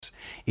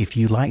If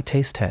you like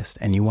Taste Test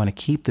and you want to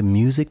keep the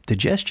music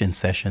digestion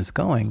sessions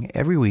going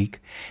every week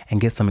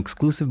and get some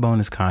exclusive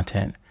bonus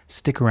content,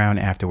 stick around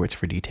afterwards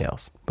for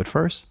details. But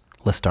first,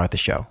 let's start the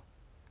show.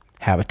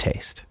 Have a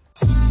taste.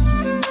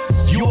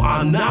 You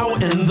are now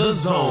in the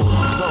zone.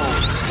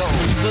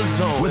 The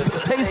zone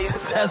with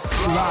Taste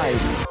Test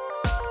Live.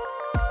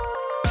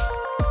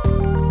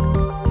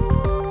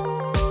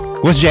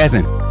 What's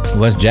jazzin'?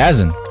 What's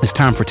jazzin'? It's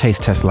time for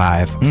Taste Test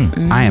Live.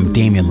 I am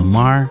Damian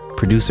Lamar,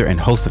 producer and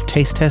host of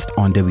Taste Test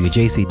on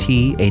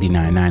WJCT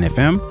 89.9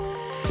 FM.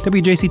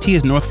 WJCT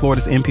is North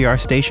Florida's NPR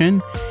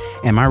station,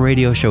 and my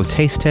radio show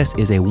Taste Test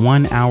is a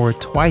 1 hour,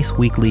 twice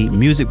weekly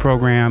music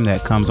program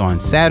that comes on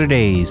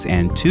Saturdays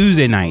and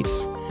Tuesday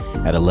nights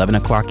at 11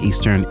 o'clock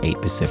Eastern, 8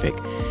 Pacific.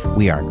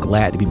 We are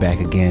glad to be back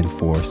again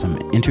for some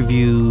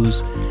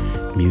interviews,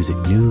 music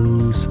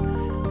news,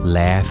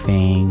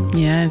 laughing,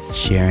 yes,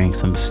 sharing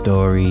some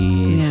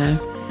stories,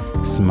 yes,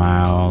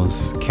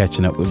 smiles,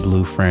 catching up with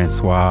Blue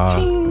Francois.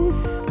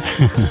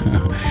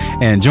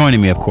 And joining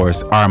me, of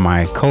course, are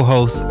my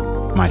co-hosts,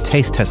 my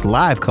Taste Test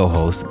Live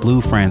co-hosts, Blue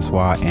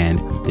Francois and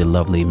the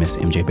lovely Miss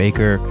MJ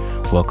Baker.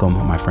 Welcome,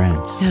 my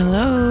friends.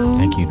 Hello.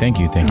 Thank you.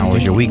 How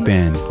has your week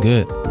been?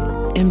 Good.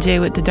 MJ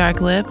with the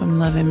dark lip. I'm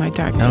loving my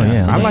dark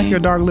lips. Oh, yeah. I like your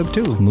dark lip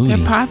too. Moody.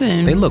 They're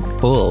popping. They look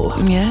full.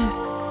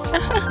 Yes.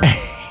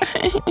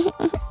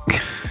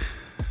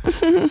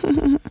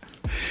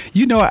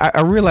 You know,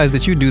 I realize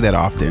that you do that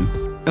often.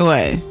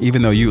 What?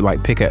 Even though you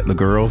like pick at the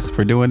girls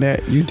for doing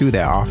that, you do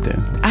that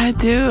often. I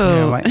do.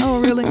 Yeah, like, oh,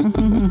 really?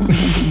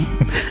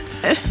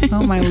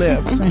 Oh, my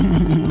lips.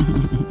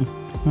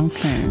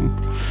 Okay.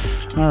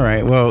 All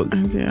right. Well,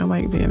 I do. I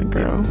like being a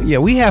girl. yeah,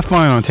 we have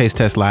fun on Taste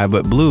Test Live,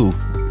 but Blue,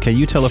 can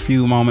you tell a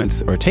few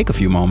moments or take a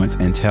few moments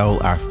and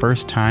tell our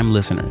first time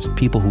listeners,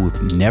 people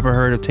who've never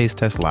heard of Taste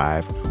Test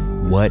Live,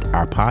 what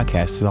our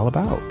podcast is all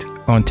about?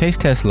 On Taste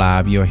Test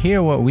Live, you'll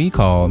hear what we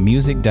call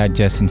music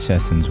digestion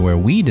sessions, where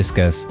we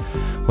discuss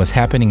what's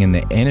happening in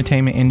the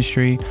entertainment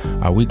industry.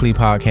 Our weekly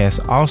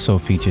podcast also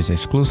features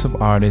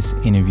exclusive artists,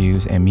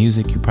 interviews, and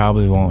music you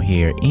probably won't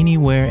hear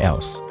anywhere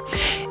else.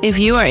 If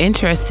you are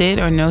interested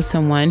or know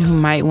someone who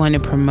might want to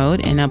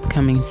promote an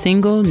upcoming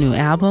single, new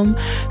album,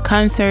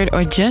 concert,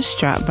 or just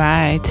drop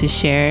by to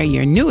share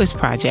your newest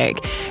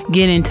project,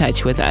 get in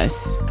touch with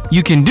us.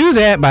 You can do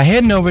that by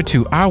heading over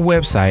to our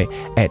website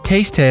at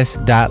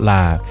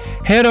tastetest.live.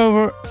 Head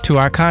over to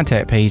our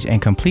contact page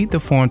and complete the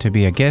form to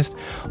be a guest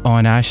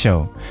on our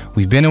show.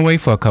 We've been away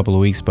for a couple of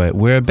weeks, but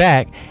we're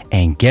back,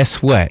 and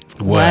guess what?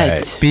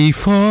 What?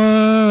 Before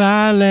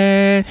I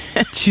let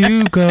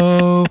you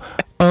go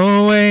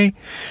away,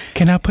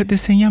 can I put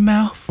this in your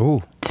mouth?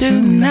 Oh.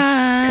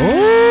 Tonight.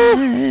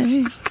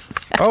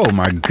 Oh,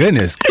 my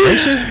goodness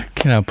gracious.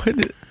 Can I put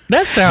this?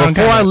 That sounds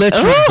Before I let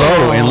you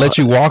go and let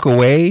you walk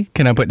away.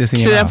 Can I put this in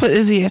your Should I mouth? put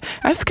this here?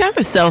 That's kind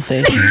of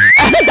selfish.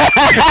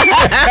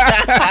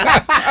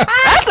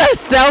 That's a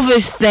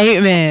selfish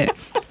statement.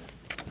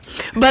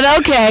 But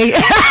okay.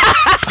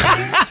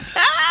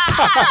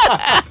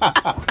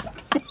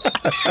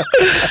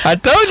 I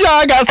told y'all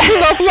I got some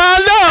stuff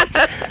lined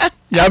up.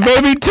 Y'all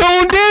better be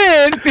tuned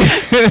in.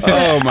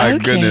 Oh, my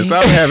goodness.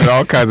 I'm having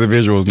all kinds of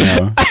visuals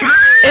now.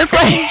 It's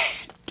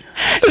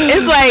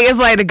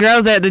like the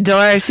girl's at the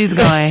door and she's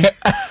going,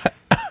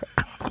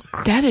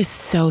 that is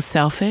so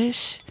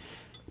selfish.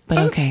 But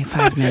okay,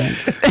 5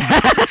 minutes.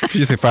 Did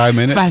you say 5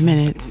 minutes? 5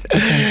 minutes.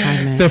 Okay,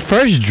 5 minutes. The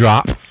first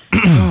drop.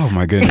 Oh,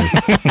 my goodness.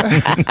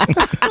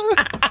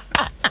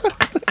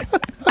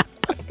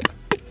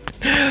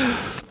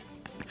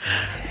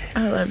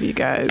 I love you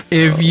guys.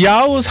 If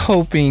y'all was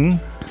hoping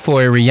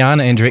for a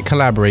Rihanna and Drake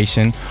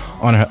collaboration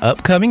on her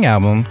upcoming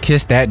album,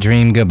 Kiss That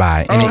Dream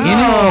Goodbye. And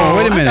Oh,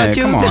 wait a minute.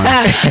 Come on.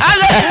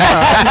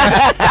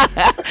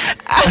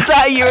 I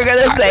thought you were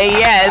going to say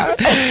yes.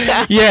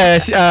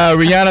 Yes,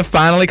 Rihanna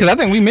finally, because I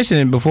think we mentioned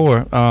it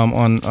before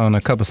on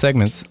a couple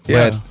segments.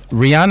 Yeah. But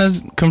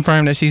Rihanna's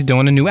confirmed that she's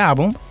doing a new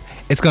album.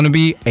 It's going to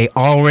be a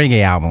all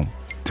reggae album.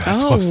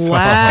 That's Oh, what's up.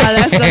 wow.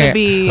 That's going to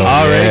be... So,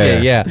 all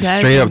reggae, yeah. That's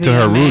Straight gonna up to be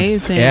her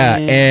roots. amazing. Yeah,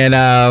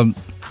 and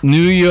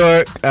New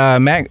York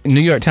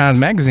Times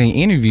Magazine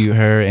interviewed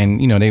her, and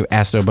they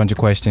asked her a bunch of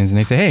questions, and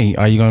they said, "Hey,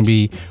 are you going to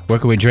be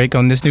working with Drake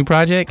on this new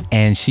project?"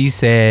 And she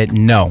said,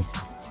 "No,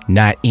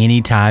 not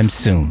anytime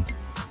soon."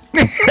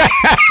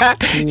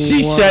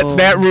 She shut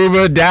that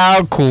rumor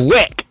down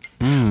quick.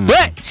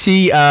 But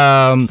she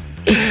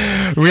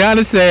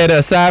Rihanna said,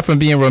 aside from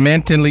being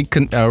romantically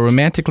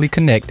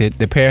connected,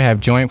 the pair have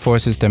joined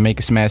forces to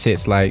make smash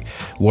hits like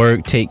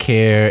 "Work," "Take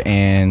Care,"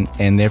 and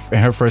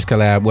her first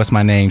collab, "What's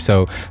My Name."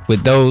 So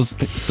with those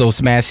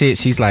smash hits,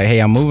 she's like, "Hey,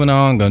 I'm moving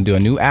on. I'm gonna do a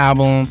new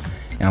album.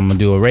 I'm gonna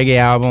do a reggae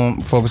album,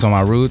 focus on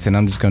my roots, and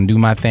I'm just gonna do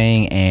my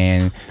thing.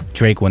 And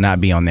Drake will not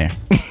be on there."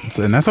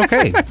 And that's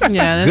okay.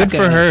 Yeah, Good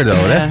for her,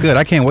 though. Yeah. That's good.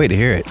 I can't wait to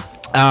hear it.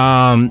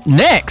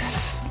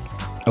 Next,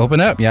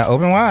 open up, yeah,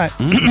 open wide.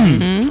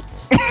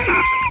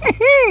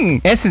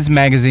 Essence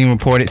magazine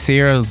reported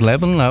Ciara is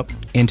leveling up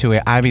into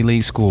an Ivy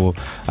League school,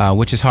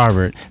 which is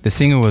Harvard. The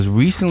singer was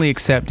recently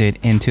accepted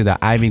into the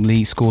Ivy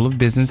League School of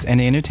Business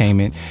and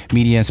Entertainment,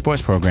 Media and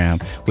Sports program,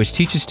 which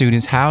teaches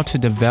students how to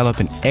develop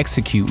and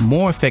execute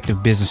more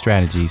effective business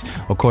strategies,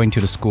 according to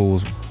the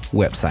school's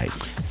website.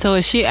 So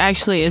is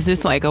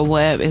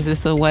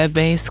this a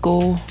web-based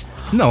school?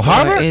 No,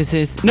 Harvard? Or is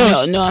this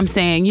No, no, I'm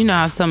saying, you know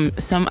how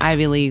some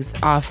Ivy Leagues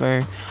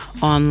offer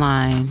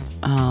online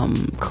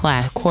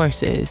class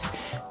courses.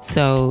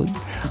 So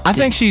I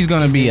think she's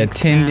going to be it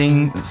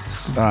attending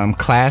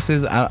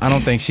classes. I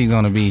don't think she's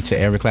going to be to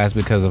every class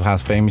because of how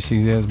famous she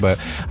is, but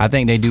I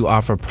think they do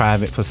offer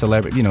private for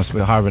celebrity. You know,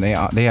 Harvard,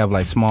 they have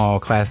like small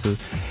classes.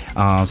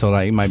 So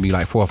like it might be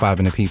like 4 or 5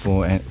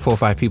 people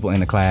in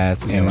the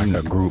class, Yeah, and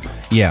like a group.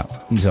 Yeah,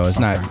 so it's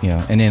not, you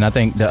know. And then I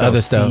think the other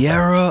stuff.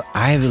 Ciara,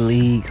 Ivy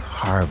League,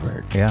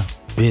 Harvard. Yeah,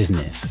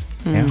 Business.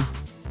 yeah.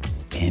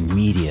 And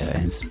media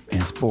and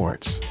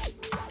sports.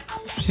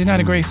 She's not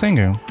a great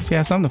singer. She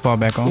has something to fall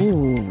back on.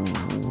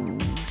 ooh.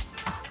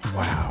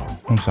 Wow.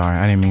 I'm sorry,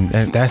 I didn't mean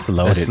that. That's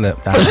loaded. That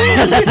slipped out of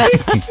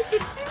my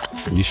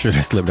mouth. You sure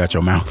that slipped out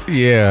your mouth?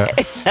 Yeah,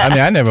 I mean,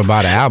 I never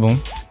bought an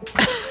album.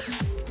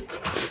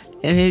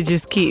 And it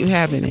just keep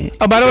happening.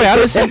 Oh, by the way,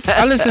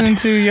 I listened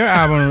to your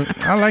album.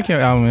 I like your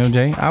album,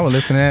 MJ. I would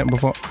listen to that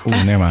before. Ooh,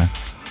 never mind.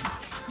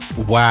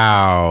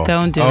 Wow.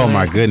 Don't do Oh it.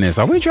 my goodness.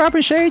 Are we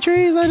dropping shade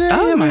trees like that?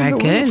 Oh my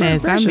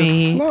goodness. I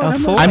mean, Lord,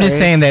 afford- I'm just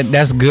saying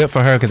that's good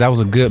for her because that was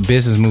a good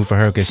business move for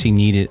her because she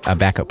needed a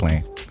backup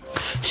plan.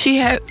 She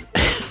has.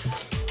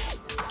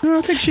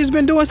 I think she's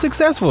been doing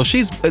successful.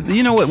 She's,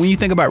 you know what, when you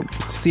think about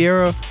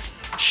Ciara,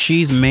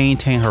 she's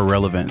maintained her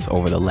relevance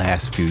over the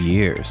last few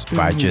years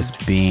by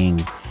just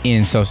being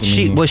In social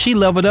media. she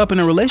leveled up in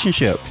a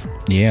relationship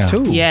Yeah.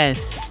 too.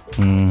 Yes.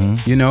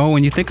 You know,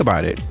 when you think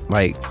about it,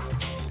 like,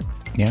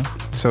 Yeah.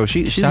 so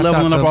she's Shouts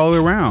leveling out up to- all the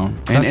way around.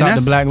 Shouts out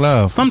to Black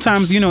Love.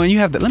 Sometimes, you know, and you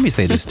have to, let me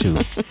say this too.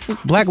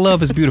 Black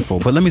love is beautiful,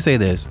 but let me say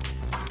this.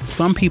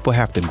 Some people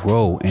have to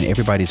grow, and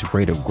everybody's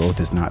rate of growth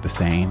is not the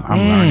same. I'm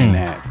learning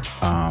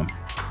that.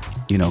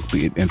 You know,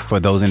 and for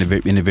those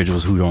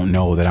individuals who don't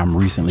know that I'm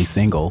recently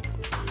single,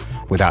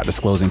 without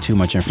disclosing too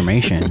much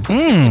information,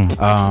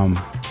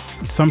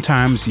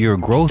 sometimes your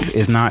growth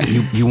is not,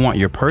 you want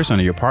your person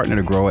or your partner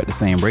to grow at the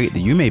same rate that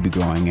you may be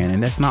growing in,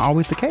 and that's not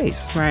always the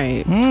case.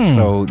 Right.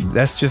 So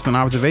that's just an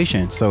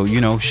observation. So, you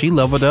know, she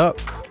leveled up.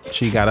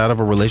 She got out of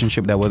a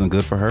relationship that wasn't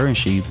good for her, and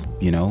she,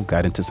 you know,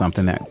 got into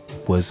something that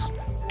was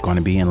going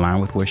to be in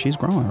line with where she's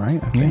growing,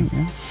 right? I think.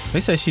 Yeah.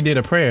 They said she did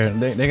a prayer.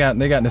 They got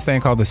this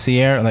thing called the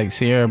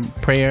Ciara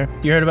prayer.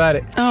 You heard about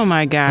it? Oh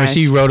my Where gosh.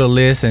 she wrote a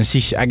list and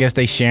I guess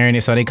they sharing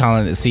it, so they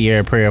calling it the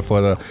Ciara prayer for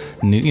the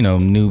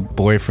new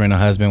boyfriend or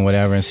husband,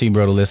 whatever. And she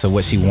wrote a list of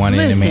what she wanted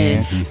in a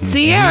man. Listen,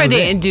 Ciara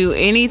didn't do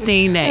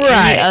anything that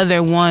Right. any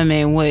other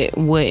woman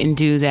wouldn't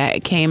do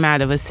that came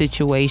out of a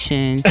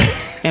situation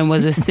and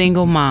was a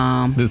single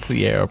mom. The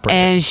Ciara prayer.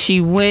 And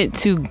she went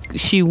to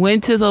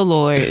the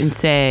Lord and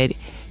said,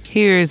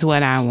 "Here's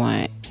what I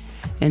want."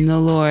 And the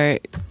Lord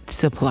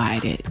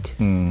supplied it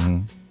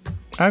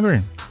I agree.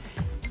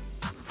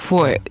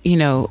 for,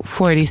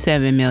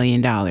 $47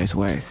 million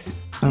worth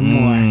or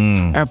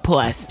more or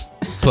plus.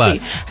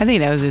 Plus. I think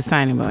that was his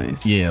signing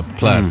bonus. Yeah,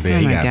 plus. Yeah, Oh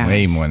he my got gosh.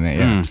 way more than that.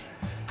 Yeah.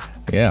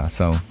 Yeah,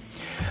 so.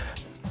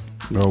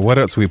 Well, what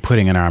else are we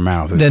putting in our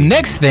mouth? The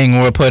next thing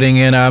we're putting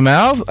in our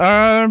mouth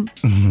are...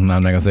 I'm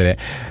not going to say that.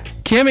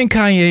 Kim and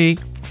Kanye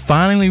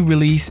finally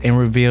release and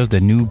reveals the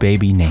new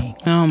baby name.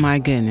 Oh my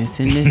goodness!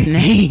 In this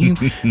name,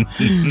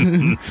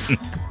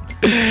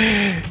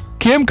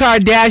 Kim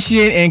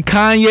Kardashian and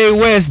Kanye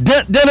West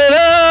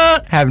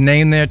have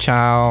named their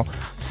child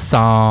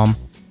Psalm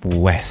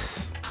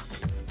West.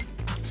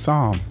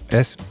 Psalm.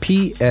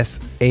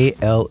 SPSALM.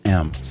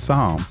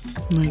 Psalm.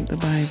 like the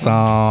Bible.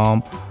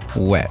 Psalm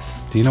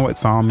West. Do you know what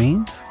psalm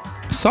means?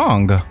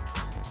 Song.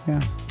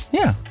 Yeah.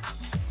 Yeah.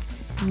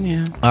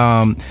 Yeah.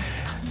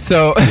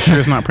 So Sure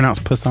it's not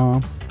pronounced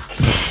psalm?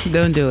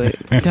 Don't do it.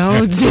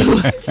 Don't do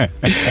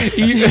it.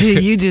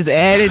 You just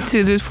added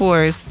to the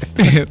forest.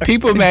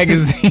 People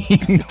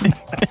Magazine.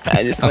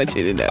 I just want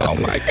you to know. Oh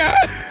my God.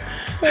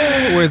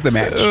 Where's the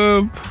match?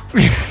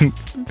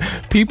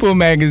 People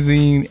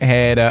Magazine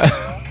had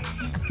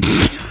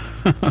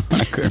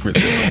I couldn't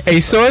resist. a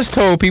source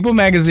told People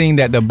Magazine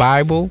that the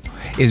Bible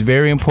is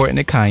very important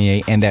to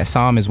Kanye and that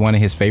Psalm is one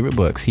of his favorite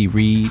books. He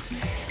reads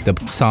the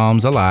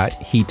Psalms a lot.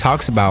 He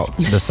talks about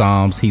the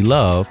Psalms he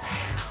loved.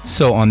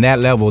 So on that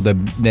level, the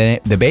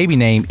baby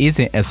name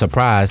isn't a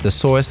surprise. The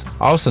source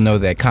also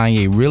knows that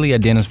Kanye really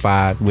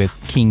identified with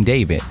King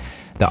David,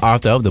 the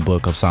author of the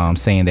book of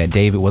Psalms, saying that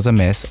David was a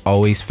mess,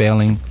 always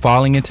falling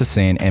into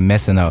sin and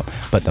messing up.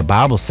 But the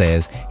Bible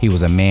says he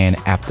was a man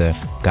after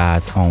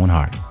God's own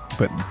heart.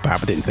 But the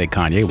Bible didn't say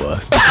Kanye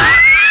was.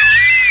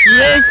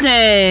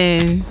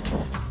 Listen,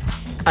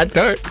 I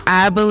thought.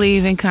 I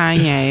believe in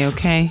Kanye.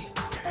 Okay.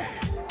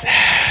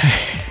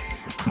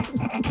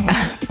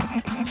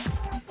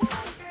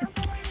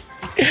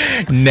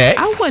 Next.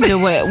 I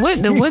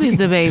wonder what is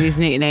the baby's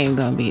nickname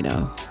gonna be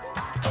though.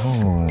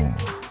 Oh.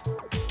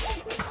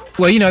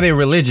 Well, they're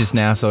religious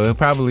now, so it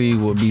probably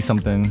will be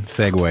something.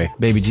 Segue.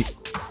 Baby G.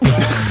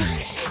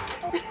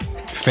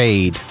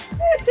 Fade.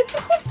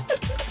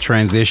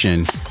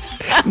 Transition.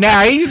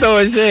 Now he's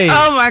throwing shade.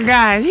 Oh my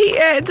gosh, he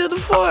added to the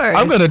force.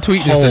 I'm gonna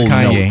tweet this Whole to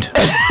Kanye. note.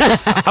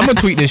 I'm gonna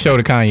tweet this show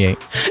to Kanye.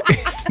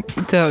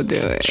 Don't do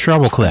it.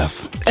 Treble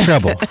Clef.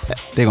 Treble.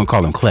 They're gonna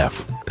call him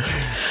Clef.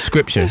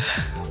 Scripture.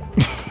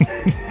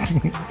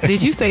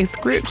 Did you say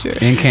scripture?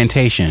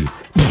 Incantation.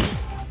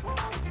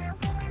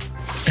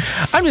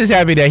 I'm just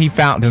happy that he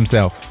found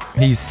himself.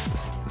 He's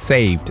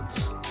saved.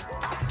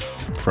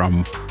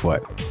 From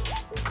what?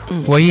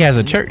 Well, he has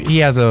a church. He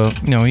has a,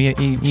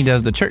 he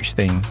does the church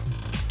thing.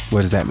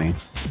 What does that mean?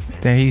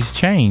 That he's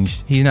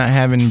changed. He's not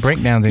having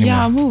breakdowns anymore.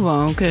 Y'all move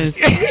on, because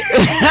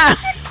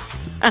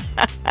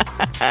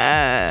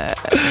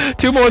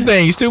Two more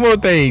things.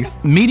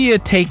 Media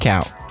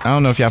Takeout. I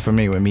don't know if y'all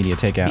familiar with Media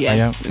Takeout.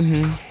 yes. Are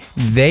y'all?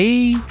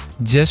 They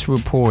just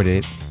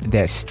reported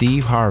that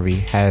Steve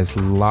Harvey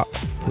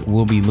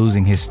will be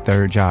losing his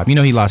third job.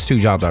 He lost 2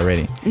 jobs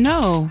already.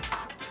 No.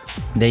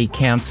 They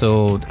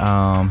canceled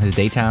his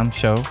daytime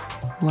show.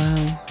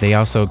 Wow. They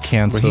also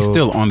canceled. Well, he's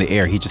still on the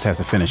air. He just has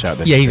to finish out.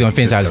 Yeah, he's gonna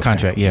finish out his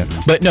contract. Yeah,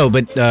 but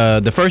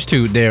the first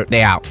 2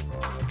 they out.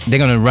 They're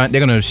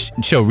gonna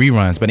show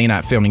reruns, but they're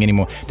not filming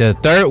anymore. The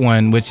third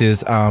one, which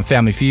is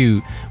Family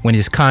Feud, when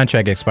his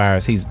contract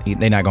expires,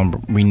 they're not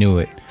gonna renew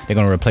it. They're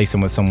gonna replace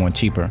him with someone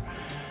cheaper.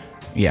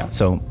 Yeah.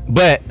 So,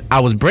 but I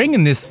was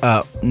bringing this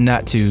up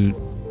not to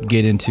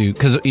get into,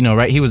 because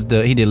right,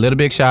 he did Little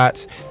Big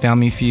Shots,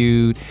 Family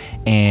Feud,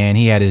 and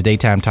he had his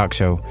daytime talk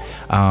show.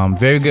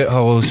 Very good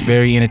host,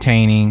 very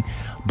entertaining,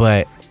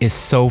 but it's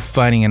so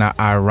funny and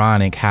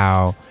ironic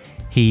how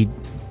he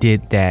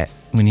did that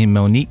when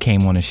Monique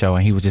came on the show,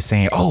 and he was just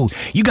saying, "Oh,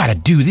 you gotta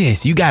do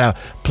this, you gotta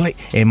play,"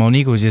 and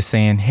Monique was just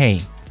saying, "Hey,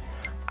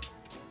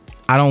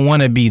 I don't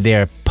want to be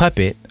their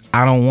puppet.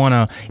 I don't want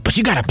to, but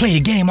you gotta play the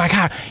game like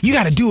how you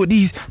gotta do what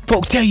these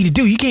folks tell you to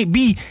do. You can't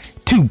be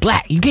too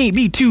black. You can't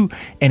be too,"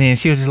 and then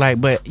she was just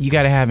like, "But you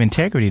gotta have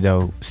integrity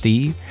though,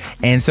 Steve."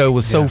 And so it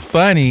was so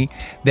funny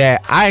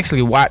that I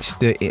actually watched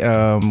the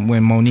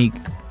when Monique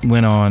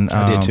went on.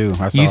 I did too.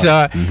 I saw you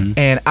saw it? Mm-hmm.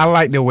 And I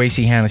liked the way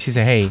she handled it. She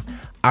said, "Hey,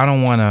 I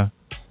don't want to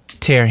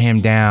tear him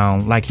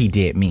down like he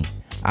did me,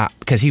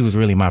 because he was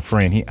really my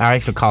friend. I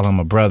actually call him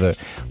a brother,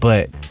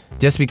 but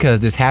just because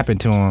this happened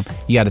to him,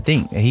 you got to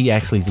think that he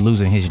actually is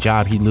losing his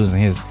job. He's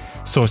losing his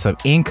source of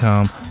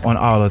income on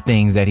all the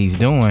things that he's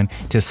doing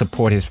to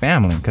support his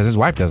family, because his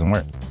wife doesn't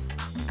work.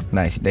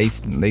 Like, they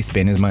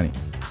spend his money,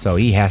 so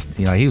he has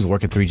to, he was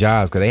working 3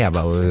 jobs because they have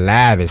a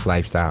lavish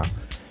lifestyle.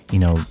 You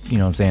know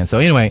what I'm saying? So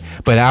anyway,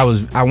 but I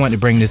wanted to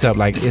bring this up.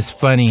 Like, it's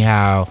funny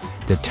how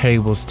the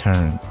tables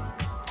turn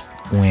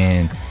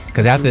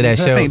because after that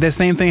show, the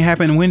same thing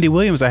happened to Wendy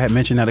Williams. I had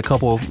mentioned that a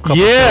couple shows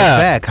Yeah.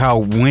 back. How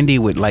Wendy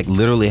would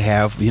literally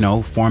have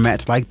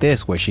formats like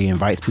this where she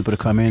invites people to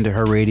come into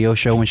her radio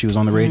show when she was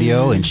on the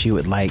radio, and she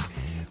would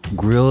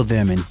grill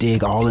them and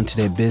dig all into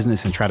their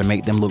business and try to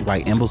make them look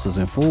like imbeciles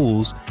and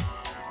fools.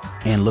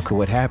 And look at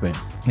what happened.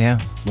 Yeah,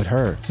 with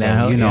her. So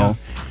now,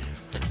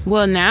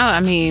 Well,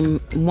 now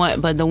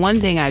but the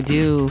one thing I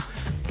do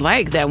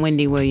like that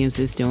Wendy Williams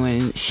is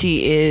doing,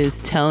 she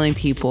is telling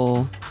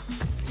people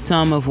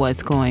some of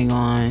what's going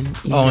on.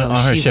 On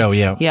her show,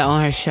 yeah. Yeah,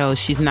 on her show.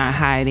 She's not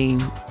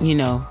hiding,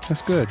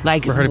 That's good.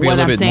 Like, for her to be what a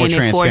little I'm bit more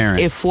saying,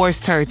 transparent. it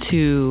forced her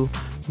to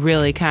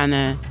really kind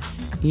of,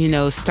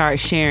 start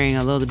sharing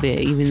a little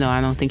bit, even though I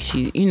don't think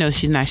she's not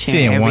sharing she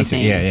didn't everything. want to.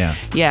 Yeah.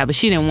 Yeah, but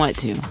she didn't want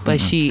to. But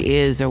she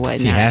is or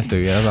whatnot. She has to.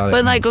 Yeah. That's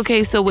all But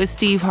okay, so with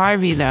Steve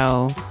Harvey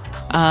though,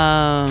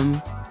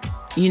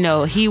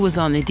 he was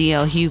on the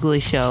DL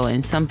Hughley show,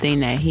 and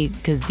something that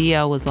because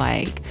DL was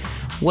like,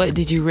 "What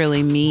did you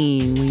really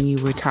mean when you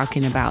were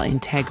talking about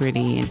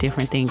integrity and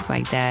different things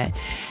like that?"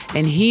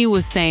 And he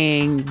was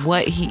saying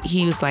what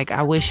he was like,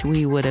 "I wish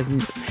we would have."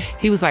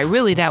 He was like,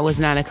 "Really, that was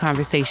not a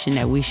conversation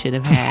that we should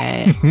have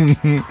had,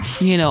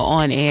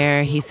 on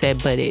air." He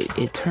said, "But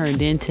it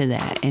turned into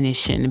that, and it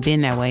shouldn't have been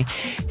that way."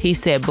 He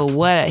said, "But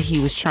what he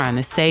was trying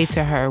to say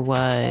to her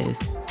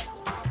was,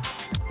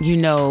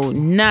 when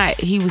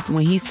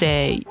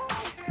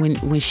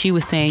she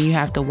was saying you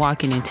have to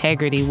walk in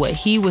integrity, what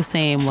he was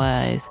saying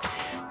was,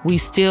 we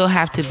still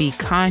have to be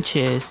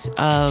conscious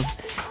of,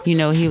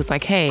 he was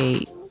like,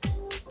 hey,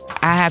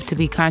 I have to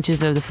be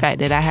conscious of the fact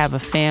that I have a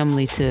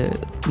family to,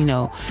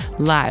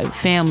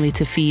 family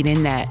to feed,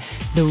 in that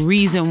the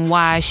reason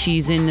why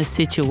she's in the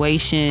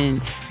situation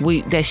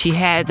that she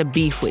had the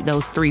beef with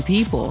those 3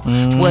 people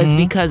was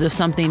because of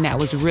something that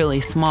was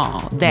really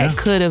small that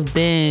could have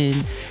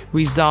been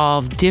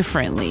resolved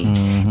differently.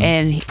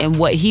 And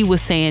what he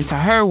was saying to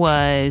her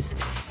was,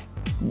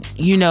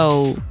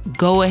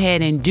 go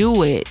ahead and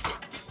do it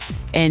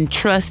and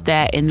trust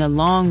that in the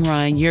long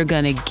run you're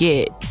gonna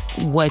get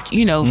what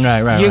you're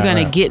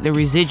gonna get the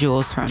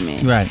residuals from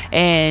it. Right.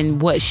 And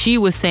what she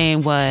was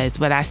saying was,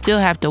 but I still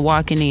have to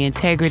walk in the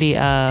integrity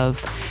of,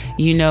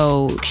 you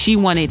know, she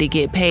wanted to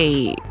get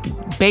paid.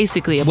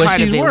 Basically, a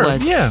part of it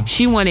was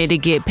she wanted to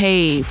get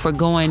paid for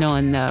going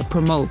on the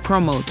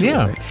promo tour.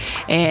 Yeah.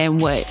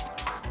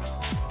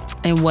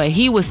 And what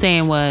he was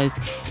saying was,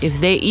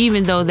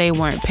 even though they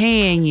weren't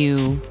paying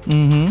you,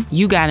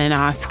 you got an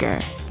Oscar.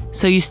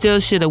 So you still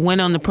should have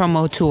went on the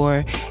promo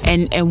tour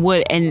and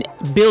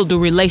build the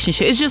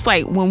relationship. It's just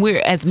like when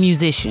we're as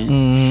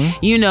musicians,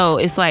 you know,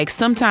 it's like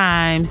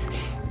sometimes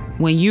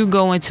when you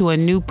go into a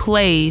new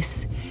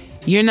place,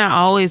 you're not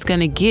always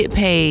going to get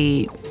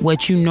paid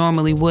what you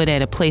normally would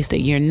at a place that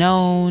you're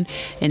known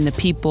and the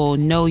people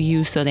know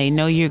you, so they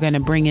know you're going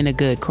to bring in a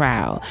good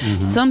crowd.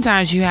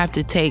 Sometimes you have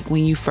to take,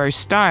 when you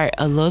first start,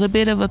 a little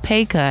bit of a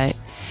pay cut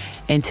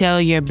and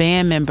tell your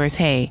band members,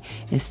 hey,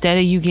 instead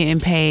of you getting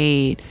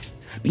paid,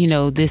 you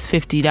know, this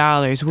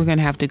 $50, we're going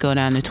to have to go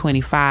down to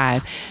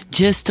 $25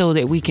 just so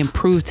that we can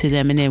prove to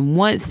them. And then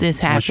once this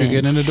happens, once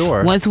you get in the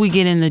door, once we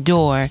get in the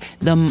door,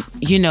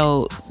 you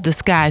know, the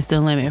sky's the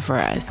limit for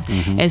us.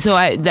 And so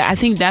I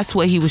think that's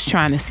what he was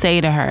trying to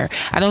say to her.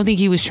 I don't think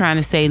he was trying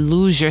to say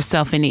lose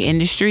yourself in the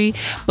industry,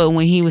 but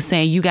when he was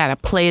saying you got to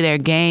play their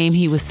game,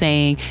 he was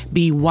saying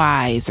be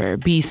wiser,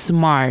 be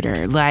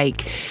smarter,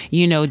 like,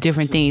 you know,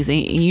 different things. And,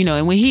 you know,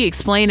 and when he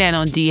explained that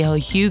on D.L.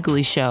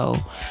 Hughley's show,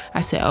 I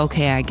said,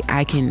 okay,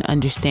 I can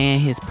understand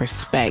his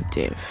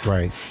perspective,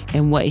 right,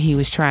 and what he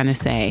was trying to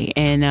say.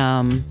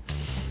 And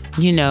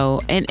you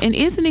know, and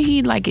isn't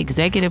he like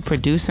executive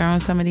producer on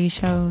some of these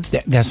shows?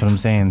 That's what I'm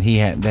saying.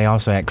 They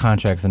also had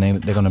contracts, and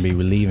they're going to be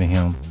relieving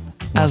him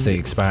once they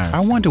expire. I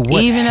wonder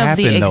what even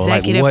happened of the though.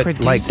 Executive like what,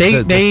 producer. like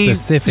they the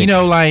specifics. You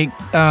know, like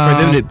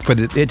for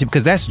them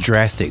because that's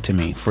drastic to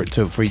me. For you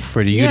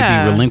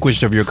to be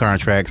relinquished of your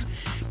contracts,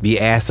 be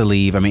asked to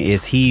leave. I mean,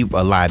 is he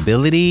a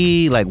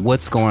liability? Like,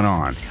 what's going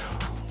on?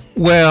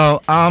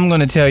 Well, I'm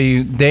gonna tell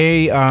you,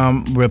 they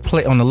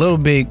replaced on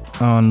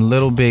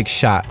Little Big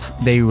Shots.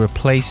 They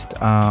replaced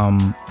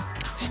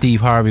Steve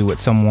Harvey with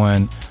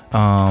someone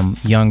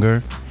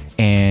younger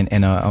and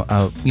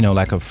you know,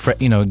 like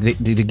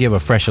to give a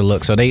fresher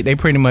look. So they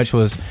pretty much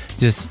was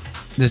just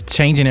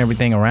changing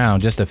everything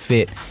around just to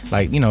fit,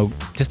 like, you know,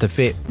 just to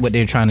fit what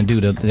they're trying to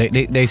do.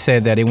 They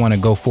said that they want to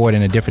go forward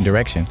in a different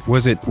direction.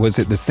 Was it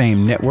the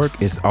same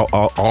network? Is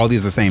all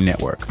these the same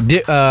network?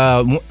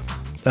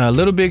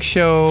 Little Big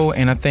Show,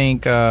 and I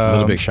think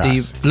Little Big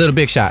Shots. Little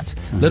Big Shots,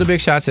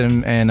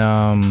 and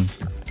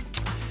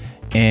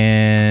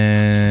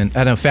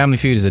I know Family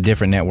Feud is a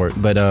different network,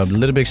 but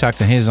Little Big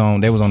Shots and his own,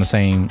 they was on the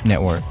same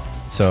network.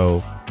 So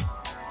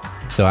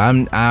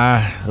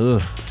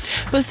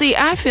But see,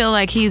 I feel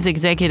like he's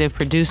executive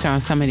producer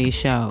on some of these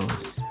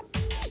shows.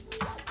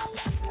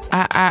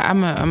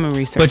 I'm a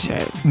research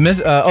that.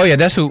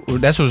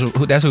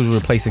 That's who's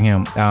replacing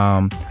him.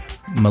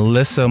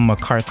 Melissa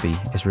McCarthy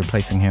is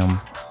replacing him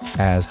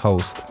as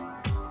host.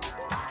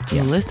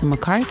 Yeah. Melissa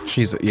McCarthy?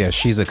 She's a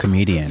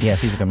comedian. Yeah,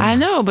 she's a comedian. I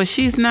know, but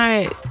she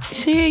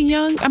ain't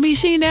young. I mean,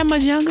 she ain't that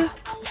much younger.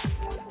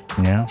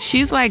 Yeah.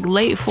 She's like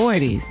late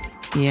 40s.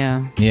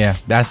 Yeah. Yeah,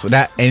 that's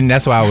why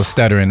I was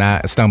stumbling.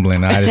 I was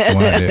trying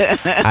to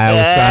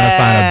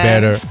find a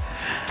better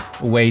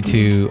way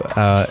to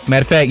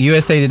matter of fact,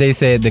 USA Today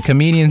said the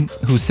comedian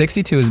who's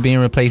 62 is being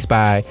replaced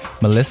by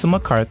Melissa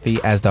McCarthy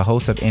as the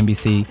host of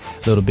NBC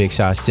Little Big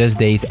Shots just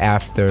days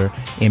after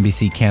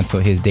NBC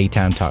canceled his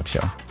daytime talk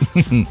show.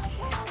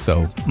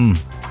 So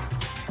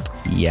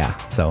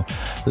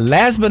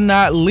last but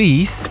not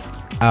least,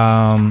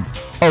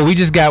 we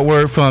just got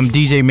word from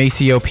DJ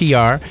Maceo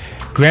PR.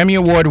 Grammy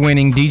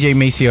Award-winning DJ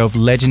Maceo of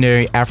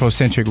legendary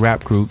Afrocentric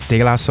rap group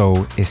De La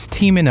Soul is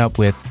teaming up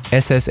with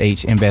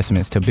SSH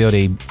Investments to build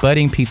a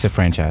budding pizza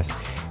franchise.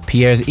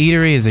 Pierre's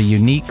Eatery is a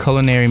unique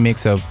culinary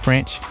mix of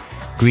French,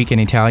 Greek, and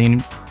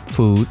Italian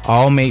food,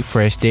 all made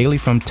fresh daily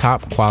from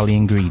top-quality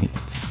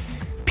ingredients.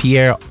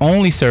 Pierre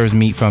only serves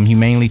meat from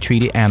humanely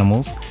treated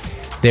animals.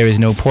 There is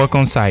no pork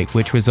on site,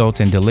 which results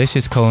in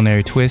delicious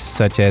culinary twists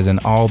such as an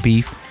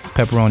all-beef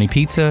pepperoni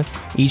pizza.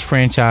 Each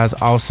franchise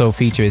also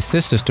features its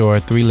sister store,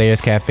 3 Layers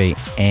Cafe,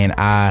 and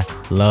I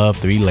love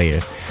 3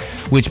 Layers,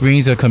 which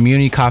brings a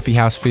community coffee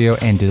house feel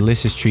and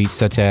delicious treats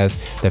such as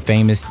the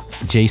famous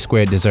J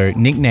Squared dessert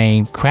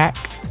nicknamed Crack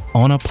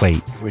on a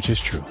Plate, which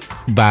is true,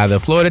 by the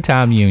Florida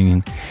Time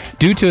Union.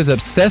 Due to his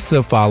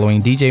obsessive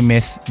following, DJ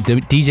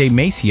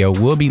Maceo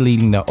will be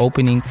leading the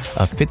opening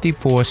of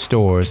 54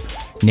 stores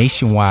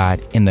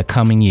nationwide in the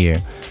coming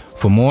year.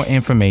 For more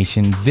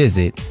information,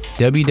 visit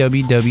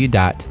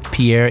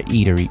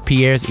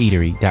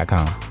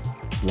www.pierreseatery.com.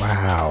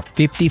 Wow,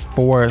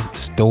 54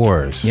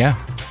 stores. Yeah.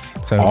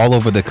 So, all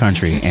over the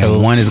country,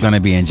 and one is going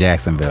to be in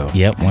Jacksonville.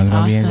 Yep, one's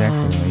going to be in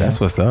Jacksonville. Yeah. That's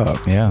what's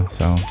up. Yeah.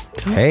 So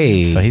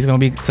hey, so he's going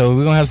to be. So we're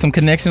going to have some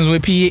connections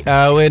with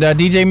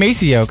DJ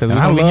Maceo because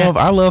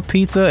I love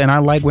pizza, and I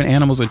like when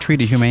animals are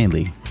treated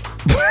humanely.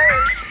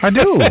 I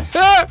do.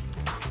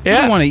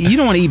 Yeah. You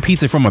don't want to eat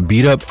pizza from a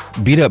beat up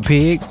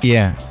pig.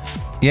 Yeah.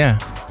 Yeah.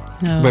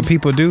 No. But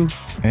people do.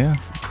 Yeah.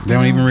 They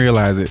don't even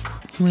realize it.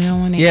 We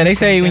don't want to. Yeah, they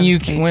say when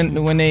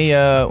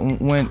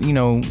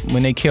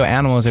they kill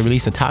animals, they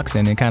release a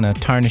toxin and kind of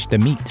tarnish the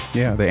meat.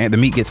 Yeah, the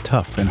meat gets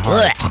tough and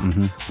hard.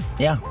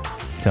 Yeah.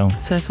 So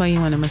that's why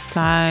you want to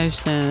massage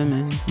them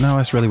and. No,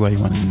 that's really why you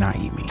want to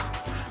not eat meat.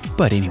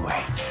 But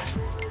anyway.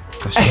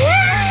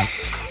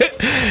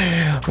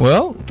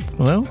 Well,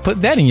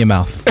 put that in your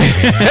mouth.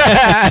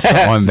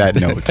 On that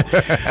note,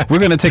 we're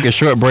going to take a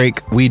short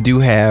break. We do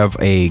have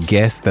a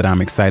guest that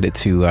I'm excited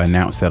to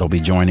announce that'll be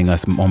joining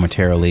us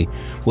momentarily.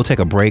 We'll take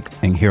a break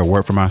and hear a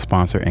word from our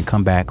sponsor and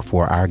come back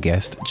for our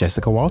guest,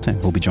 Jessica Walton,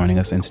 who'll be joining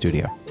us in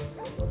studio.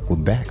 We'll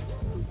be back.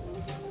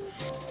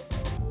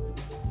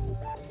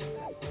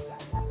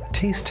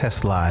 Taste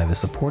Test Live is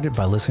supported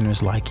by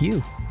listeners like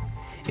you.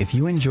 If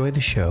you enjoy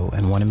the show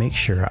and want to make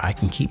sure I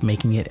can keep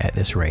making it at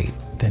this rate,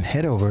 then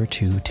head over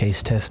to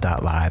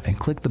tastetest.live and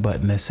click the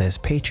button that says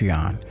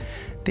Patreon.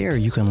 There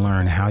you can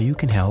learn how you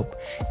can help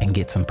and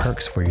get some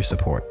perks for your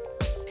support.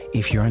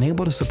 If you're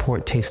unable to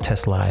support Taste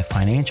Test Live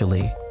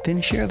financially,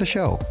 then share the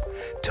show.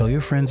 Tell your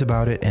friends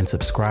about it and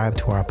subscribe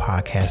to our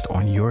podcast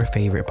on your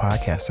favorite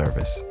podcast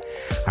service.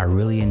 I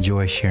really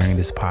enjoy sharing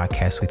this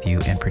podcast with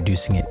you and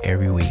producing it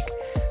every week.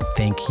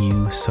 Thank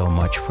you so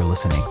much for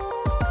listening.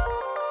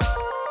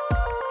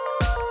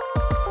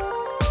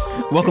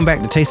 Welcome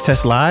back to Taste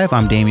Test Live.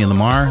 I'm Damian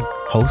Lamar,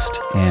 host,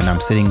 and I'm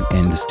sitting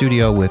in the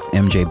studio with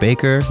MJ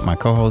Baker, my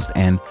co-host,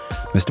 and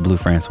Mr. Blue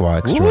Francois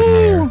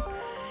extraordinaire. Woo!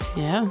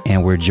 Yeah.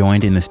 And we're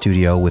joined in the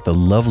studio with the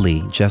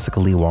lovely Jessica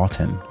Lee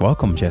Walton.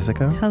 Welcome,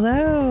 Jessica.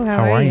 Hello.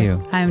 How are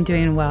you? I'm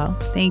doing well.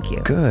 Thank you.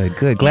 Good.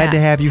 Glad to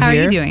have you here. How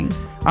are you doing?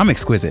 I'm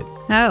exquisite.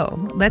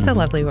 Oh, that's a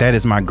lovely word. That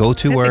is my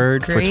go-to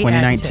word for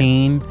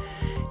 2019.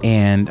 Adjective.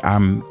 And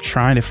I'm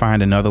trying to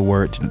find another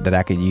word that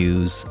I could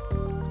use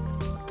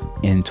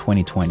in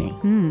 2020,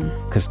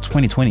 because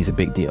 2020 is a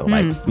big deal.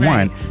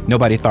 One,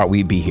 nobody thought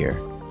we'd be here.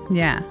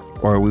 Yeah.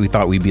 Or we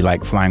thought we'd be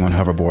like flying on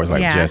hoverboards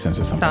like Jetsons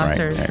or something,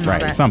 saucers,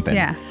 right? Something.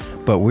 Yeah.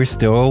 But we're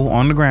still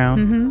on the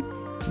ground.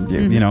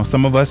 You know,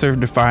 some of us are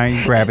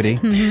defying gravity,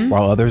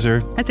 while others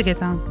are. That's a good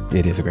song.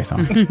 It is a great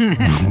song.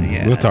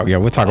 We'll talk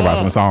about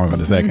some songs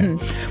in a second.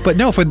 But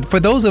no, for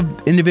those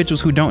of individuals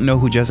who don't know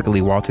who Jessica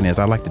Lee Walton is,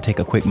 I'd like to take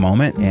a quick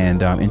moment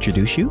and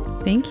introduce you.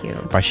 Thank you.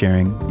 By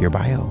sharing your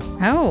bio.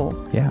 Oh.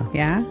 Yeah.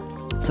 Yeah.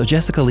 So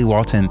Jessica Lee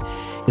Walton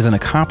is an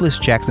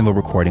accomplished Jacksonville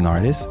recording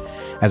artist.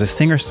 As a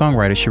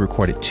singer-songwriter, she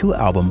recorded 2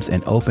 albums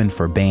and opened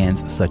for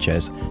bands such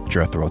as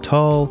Jethro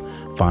Tull,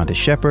 Vonda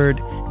Shepard,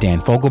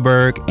 Dan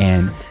Fogelberg,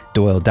 and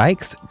Doyle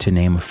Dykes, to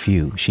name a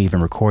few. She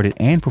even recorded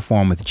and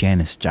performed with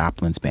Janis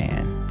Joplin's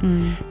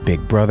band,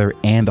 Big Brother,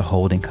 and the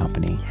Holding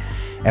Company.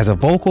 As a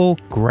vocal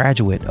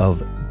graduate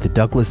of the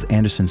Douglas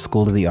Anderson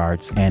School of the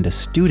Arts and a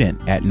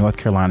student at North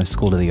Carolina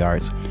School of the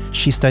Arts,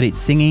 she studied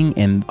singing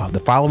in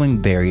the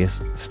following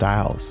various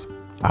styles: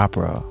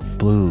 opera,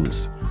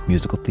 blues,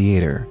 musical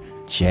theater,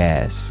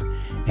 jazz,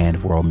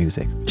 and world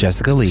music.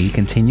 Jessica Lee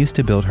continues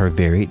to build her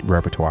varied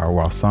repertoire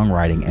while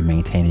songwriting and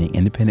maintaining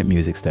independent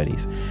music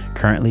studies.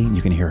 Currently,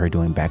 you can hear her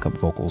doing backup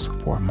vocals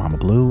for Mama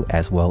Blue,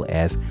 as well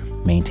as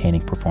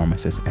maintaining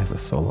performances as a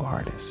solo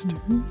artist.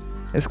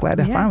 It's glad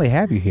to finally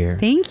have you here.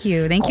 Thank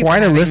you. Thank you.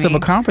 Quite a list of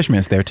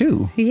accomplishments there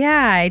too.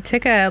 Yeah, I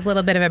took a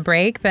little bit of a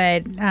break,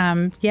 but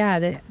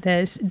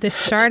the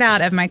start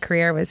out of my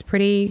career was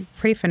pretty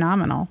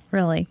phenomenal.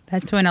 Really,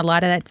 that's when a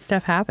lot of that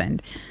stuff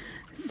happened.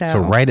 So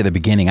right at the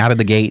beginning, out of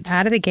the gates.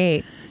 Out of the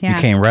gate. Yeah.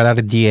 You came right out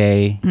of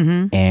DA,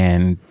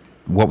 and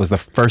what was the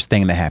first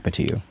thing that happened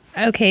to you?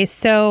 Okay,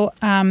 so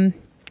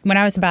when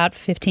I was about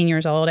 15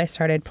 years old, I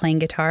started playing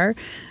guitar.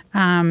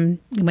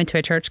 Went to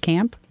a church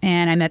camp,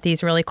 and I met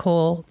these really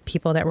cool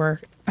people that were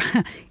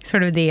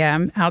sort of the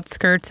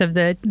outskirts of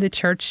the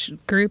church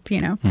group, you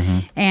know.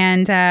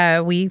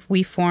 And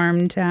we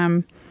formed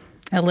a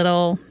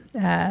little,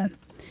 I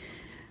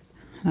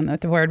don't know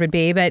what the word would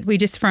be, but we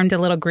just formed a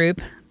little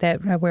group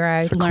that where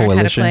I learned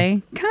how to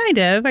play. Kind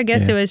of. I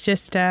guess it was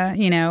just,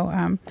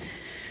 anyways,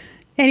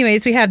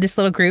 we had this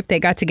little group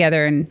that got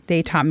together, and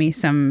they taught me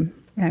some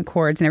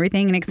chords and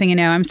everything. And next thing you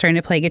know, I'm starting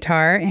to play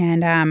guitar.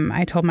 And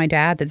I told my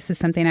dad that this is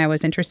something I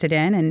was interested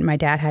in. And my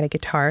dad had a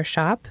guitar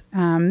shop.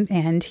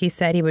 And he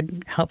said he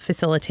would help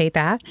facilitate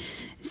that.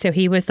 So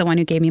he was the one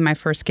who gave me my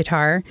first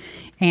guitar.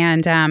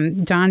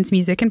 And John's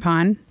Music and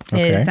Pawn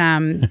is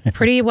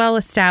pretty well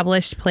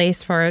established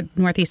place for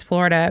Northeast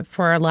Florida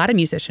for a lot of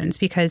musicians,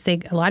 because a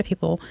lot of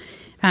people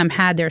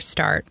had their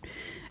start.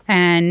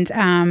 And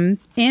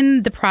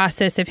in the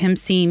process of him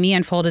seeing me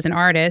unfold as an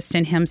artist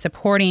and him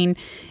supporting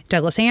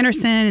Douglas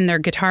Anderson and their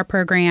guitar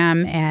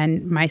program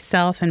and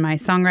myself and my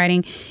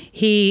songwriting,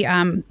 he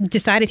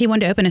decided he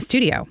wanted to open a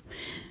studio.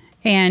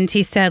 And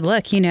he said,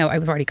 look,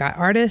 I've already got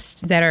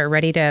artists that are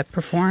ready to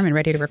perform and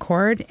ready to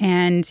record,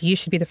 and you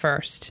should be the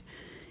first.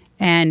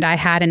 And I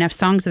had enough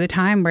songs at the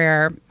time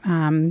where,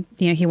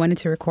 he wanted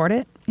to record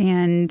it.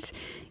 And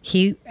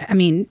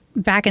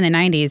back in the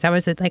 90s, that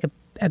was like a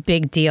a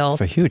big deal.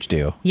 It's a huge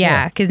deal.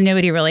 Yeah, because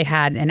nobody really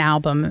had an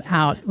album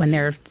out when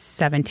they're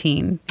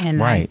 17. And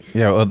Right.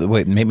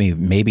 Wait,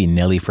 maybe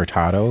Nelly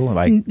Furtado.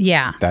 Like,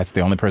 yeah. That's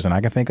the only person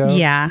I can think of.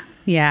 Yeah.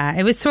 Yeah.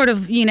 It was sort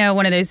of,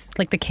 one of those,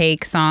 like the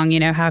Cake song,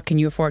 how can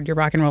you afford your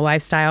rock and roll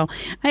lifestyle?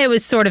 It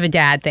was sort of a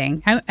dad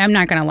thing. I'm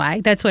not going to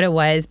lie. That's what it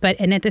was.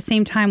 And at the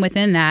same time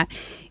within that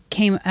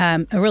came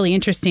a really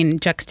interesting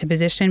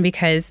juxtaposition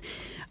because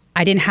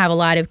I didn't have a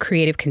lot of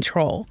creative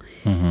control.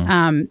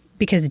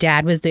 Because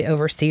dad was the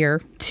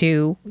overseer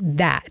to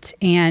that.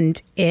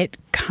 And it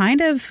kind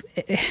of,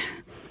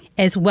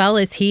 as well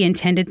as he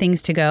intended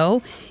things to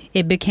go,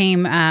 it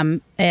became,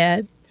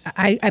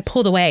 I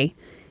pulled away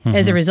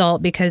as a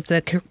result because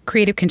the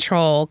creative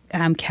control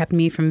kept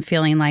me from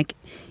feeling like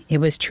it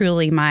was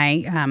truly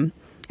my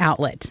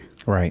outlet.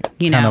 Right.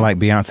 Kind of like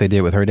Beyonce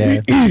did with her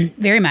dad.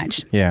 Very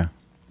much. Yeah.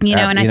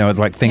 And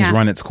like things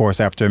run its course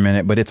after a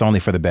minute, but it's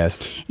only for the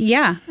best.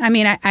 Yeah, I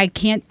mean, I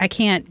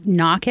can't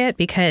knock it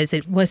because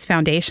it was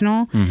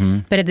foundational.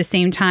 But at the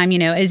same time,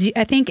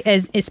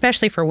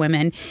 especially for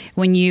women,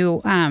 when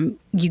you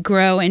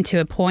grow into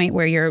a point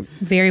where you're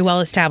very well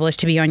established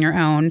to be on your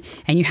own,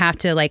 and you have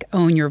to like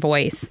own your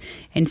voice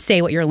and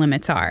say what your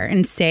limits are,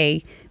 and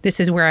say this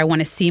is where I want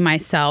to see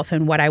myself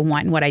and what I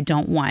want and what I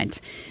don't want.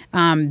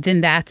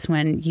 Then that's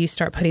when you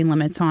start putting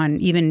limits on,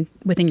 even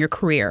within your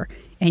career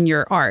and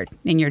your art,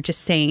 and you're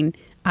just saying,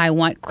 I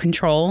want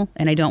control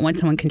and I don't want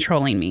someone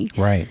controlling me.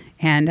 Right.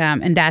 And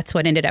that's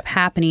what ended up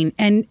happening.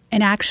 And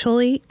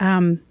actually,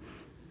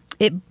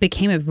 it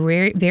became a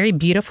very, very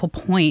beautiful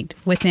point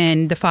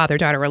within the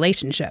father-daughter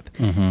relationship.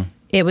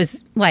 It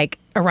was like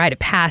a rite of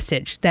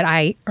passage that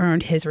I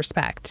earned his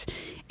respect.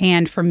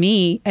 And for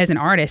me as an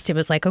artist, it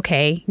was like,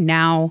 okay,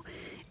 now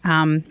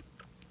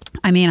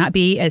I may not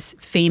be as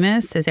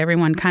famous as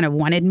everyone kind of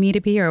wanted me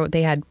to be, or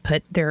they had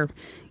put their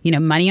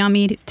money on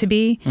me to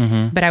be,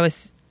 but I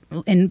was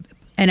in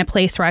a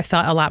place where I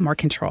felt a lot more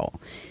control.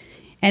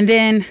 And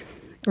then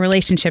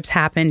relationships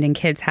happened and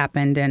kids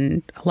happened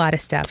and a lot of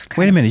stuff.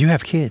 Wait a minute, you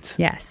have kids?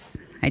 Yes,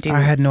 I do.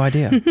 I had no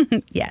idea.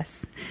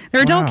 Yes.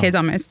 They're adult kids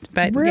almost,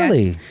 but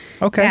really? Yes.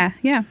 Okay.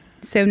 Yeah.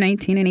 So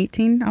 19 and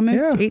 18,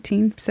 almost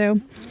 18. So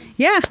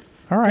yeah.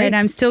 All right. And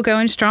I'm still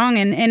going strong,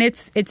 and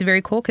it's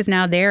very cool because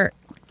now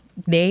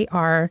they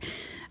are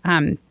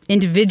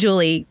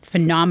individually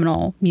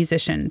phenomenal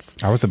musicians.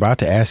 I was about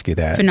to ask you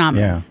that.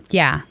 Phenomenal.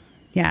 Yeah.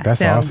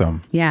 That's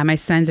awesome. Yeah, my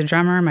son's a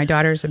drummer. My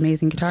daughter's an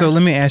amazing guitarist. So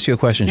let me ask you a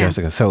question,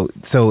 Jessica.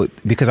 So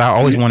because I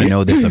always want to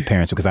know this of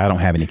parents because I don't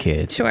have any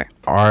kids. Sure.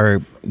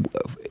 Are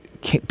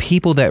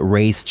people that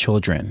raise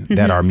children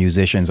that are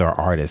musicians or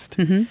artists,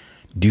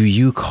 do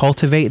you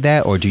cultivate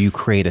that, or do you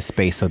create a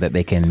space so that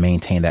they can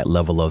maintain that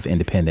level of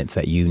independence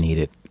that you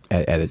needed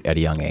at a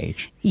young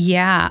age?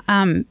 Yeah.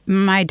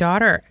 My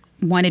daughter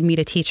wanted me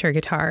to teach her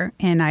guitar,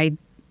 and I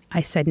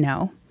said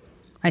no.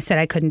 I said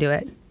I couldn't do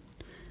it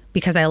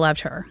because I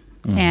loved her.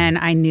 And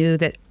I knew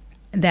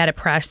that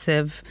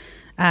oppressive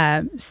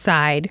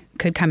side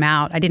could come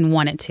out. I didn't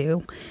want it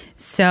to.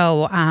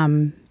 So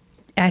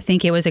I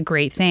think it was a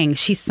great thing.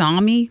 She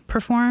saw me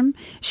perform.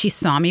 She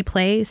saw me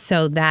play.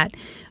 So that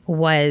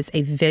was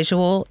a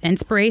visual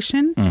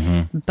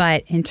inspiration.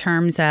 But in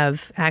terms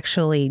of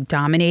actually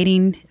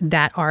dominating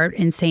that art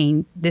and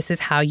saying, this is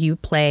how you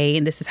play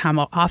and this is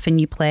how often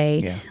you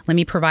play, let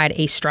me provide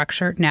a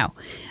structure. No.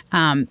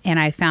 And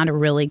I found a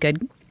really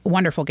good,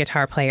 wonderful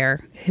guitar player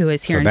who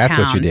is here in town. So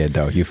that's what you did,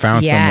 though. You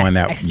found someone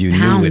that you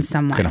knew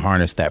could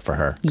harness that for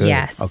her. Good.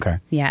 Yes. Okay.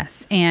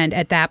 Yes. And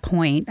at that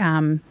point,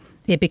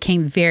 it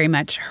became very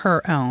much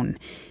her own.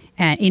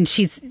 And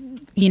she's,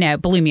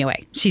 blew me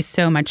away. She's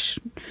so much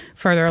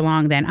further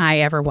along than I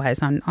ever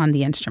was on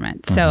the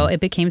instrument. So it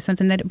became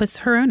something that it was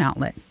her own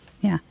outlet.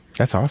 Yeah.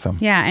 That's awesome.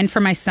 Yeah. And for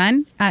my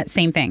son,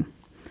 same thing.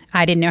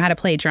 I didn't know how to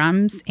play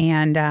drums,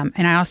 and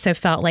I also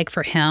felt like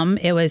for him,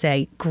 it was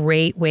a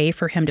great way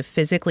for him to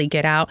physically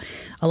get out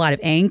a lot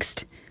of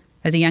angst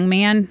as a young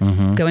man,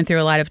 going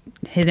through a lot of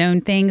his own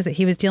things that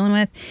he was dealing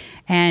with,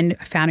 and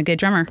I found a good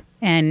drummer,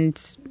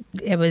 and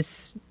it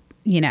was,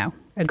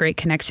 a great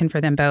connection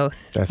for them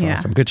both. That's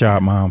awesome. Good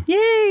job, Mom.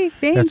 Yay!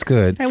 Thanks. That's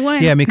good. I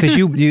won. Yeah, because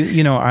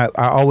I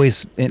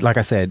always, like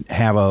I said,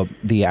 have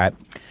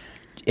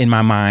in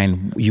my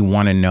mind, you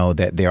want to know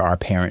that there are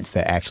parents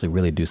that actually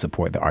really do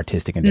support the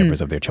artistic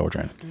endeavors of their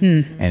children.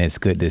 And it's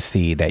good to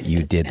see that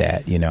you did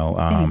that,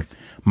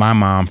 My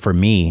mom, for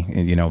me,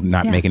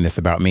 not making this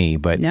about me,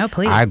 but no,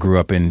 please. I grew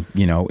up in,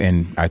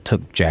 and I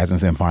took jazz and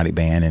symphonic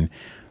band, and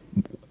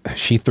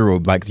she threw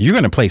like, you're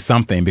going to play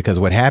something, because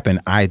what happened,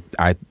 I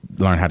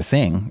learned how to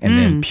sing, and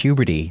then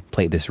puberty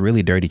played this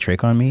really dirty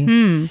trick on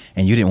me,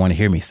 and you didn't want to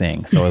hear me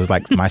sing. So it was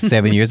like my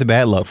 7 years of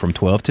bad luck. From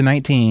 12 to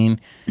 19,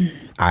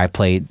 I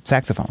played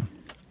saxophone.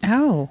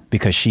 Oh.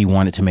 Because she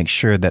wanted to make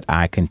sure that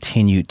I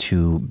continued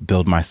to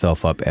build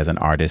myself up as an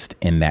artist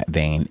in that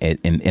vein,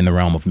 in the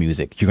realm of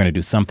music. You're going to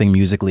do something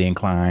musically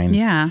inclined.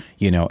 Yeah.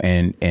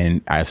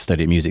 And I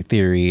studied music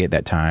theory at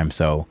that time.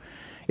 So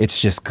it's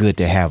just good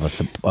to have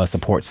a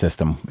support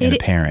system and a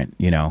parent,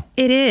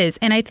 It is.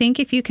 And I think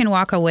if you can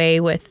walk away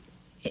with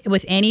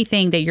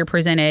anything that you're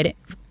presented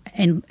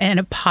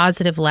and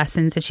positive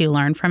lessons that you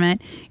learn from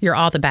it, you're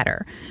all the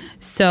better.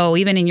 So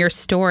even in your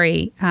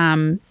story,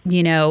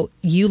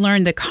 you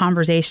learned the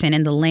conversation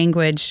and the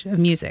language of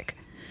music.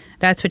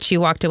 That's what you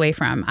walked away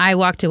from. I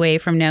walked away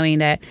from knowing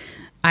that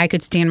I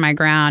could stand my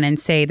ground and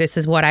say, this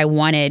is what I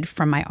wanted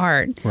from my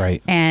art.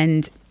 Right.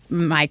 And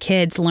my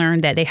kids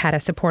learned that they had a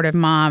supportive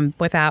mom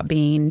without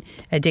being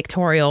a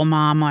dictatorial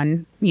mom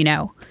on,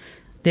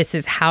 this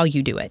is how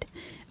you do it.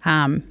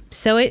 I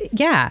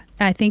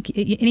think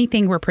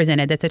anything we're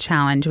presented that's a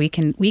challenge, we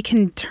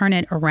can turn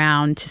it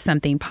around to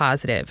something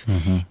positive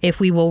if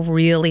we will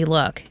really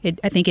look.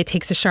 I think it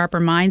takes a sharper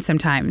mind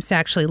sometimes to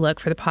actually look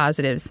for the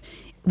positives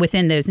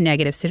within those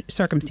negative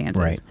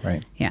circumstances.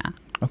 Right. Yeah.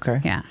 Okay.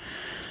 Yeah.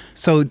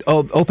 So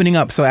opening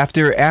up. So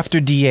after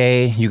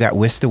DA, you got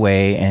whisked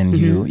away, and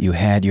you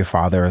had your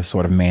father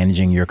sort of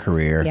managing your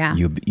career. Yeah.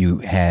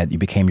 You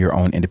became your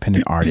own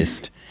independent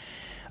artist.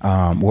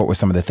 What were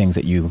some of the things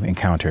that you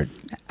encountered?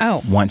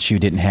 Once you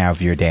didn't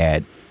have your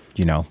dad,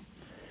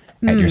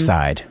 at your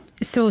side.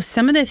 So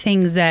some of the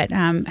things that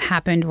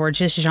happened were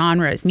just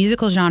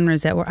musical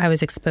genres that I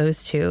was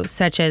exposed to,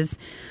 such as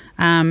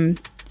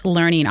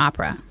learning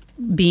opera,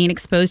 being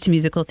exposed to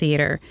musical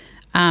theater,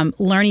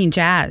 learning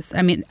jazz.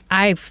 I mean,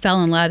 I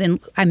fell in love,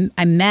 and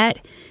I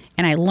met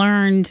and I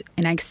learned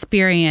and I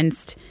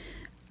experienced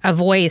a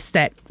voice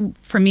that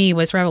for me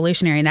was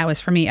revolutionary, and that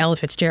was for me Ella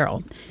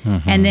Fitzgerald.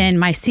 And then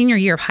my senior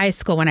year of high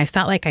school, when I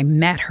felt like I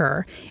met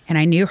her and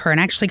I knew her and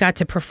actually got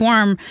to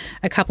perform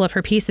a couple of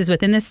her pieces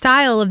within the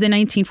style of the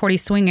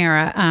 1940s swing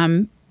era,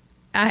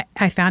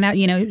 I found out,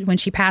 when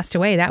she passed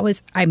away,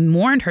 I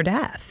mourned her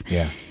death.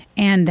 Yeah.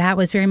 And that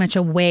was very much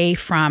away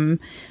from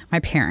my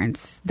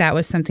parents. That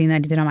was something that I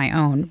did on my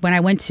own. When I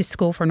went to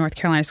school for North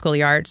Carolina School of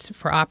the Arts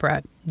for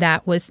opera,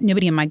 that was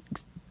nobody in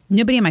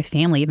my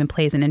family even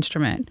plays an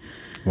instrument.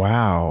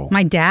 Wow.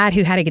 My dad,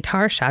 who had a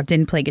guitar shop,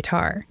 didn't play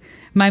guitar.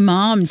 My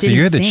mom didn't sing. So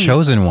you're the sing.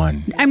 chosen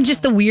one. I'm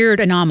just the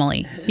weird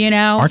anomaly,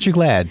 Aren't you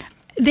glad?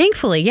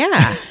 Thankfully,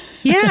 yeah.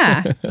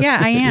 Yeah,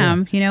 I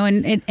am.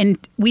 And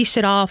we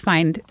should all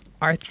find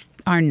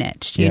our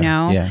niche,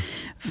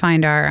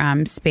 find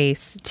our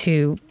space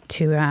to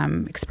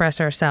express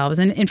ourselves.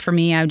 And for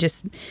me,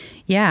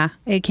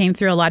 it came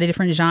through a lot of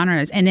different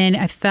genres. And then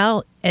I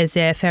felt as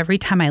if every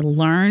time I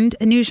learned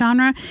a new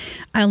genre,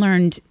 I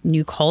learned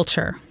new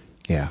culture.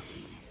 Yeah.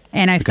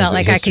 And I felt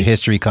like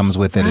history comes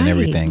with it and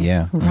everything.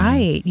 Yeah.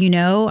 Right.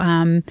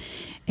 And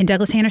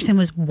Douglas Anderson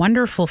was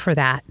wonderful for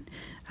that.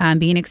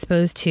 Being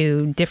exposed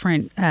to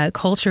different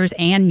cultures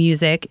and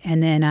music,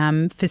 and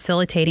then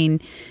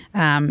facilitating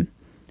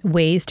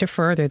ways to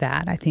further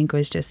that, I think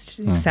was just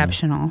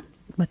exceptional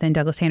within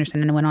Douglas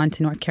Anderson. And I went on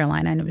to North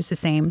Carolina, and it was the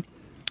same.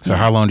 So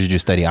how long did you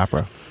study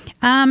opera?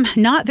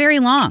 Not very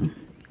long,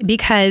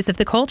 because of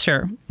the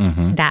culture.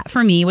 That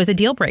for me was a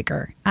deal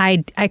breaker.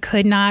 I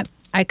could not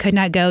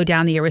go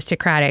down the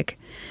aristocratic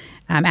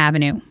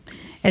avenue.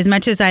 As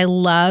much as I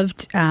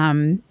loved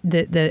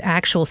the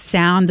actual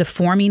sound, the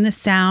forming the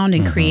sound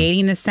and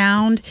creating the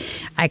sound,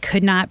 I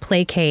could not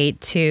placate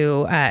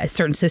to a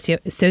certain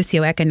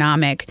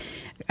socioeconomic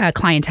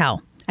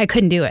clientele. I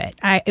couldn't do it.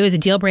 It was a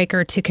deal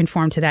breaker to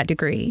conform to that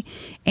degree.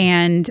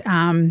 And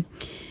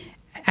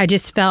I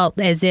just felt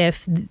as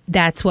if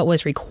that's what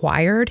was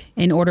required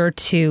in order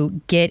to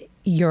get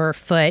your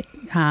foot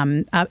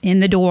up in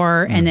the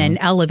door and then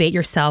elevate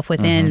yourself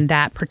within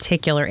that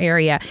particular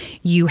area.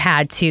 You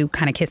had to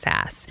kind of kiss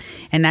ass,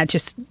 and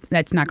that's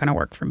not going to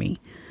work for me.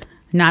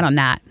 Not on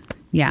that.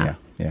 Yeah.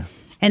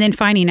 And then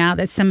finding out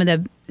that some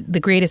of the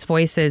greatest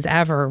voices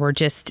ever were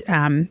just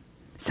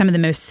some of the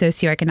most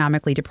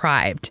socioeconomically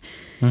deprived.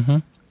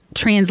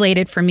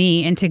 Translated for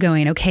me into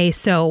going, okay,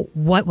 so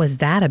what was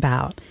that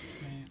about?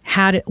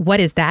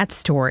 What is that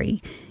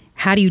story?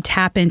 How do you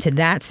tap into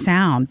that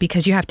sound?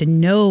 Because you have to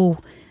know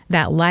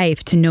that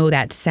life to know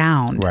that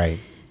sound, right?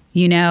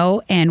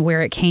 And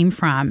where it came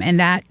from, and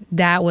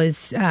that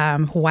was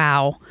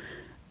wow.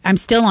 I'm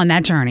still on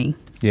that journey.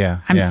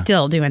 I'm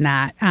still doing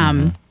that.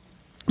 And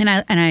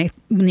I,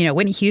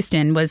 Whitney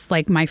Houston was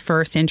like my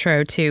first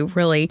intro to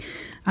really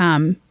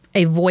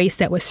a voice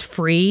that was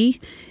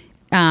free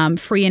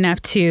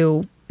enough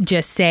to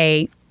just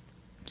say,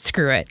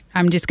 screw it.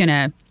 I'm just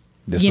gonna.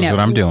 This is what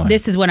I'm doing.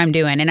 This is what I'm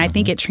doing. And I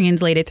think it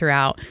translated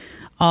throughout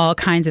all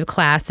kinds of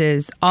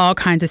classes, all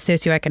kinds of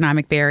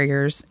socioeconomic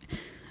barriers.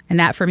 And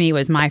that for me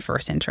was my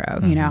first intro.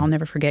 I'll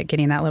never forget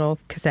getting that little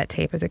cassette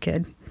tape as a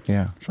kid.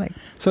 Yeah.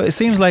 So it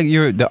seems like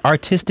the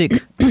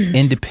artistic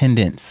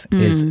independence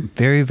is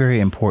very, very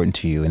important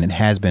to you, and it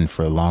has been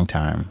for a long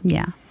time.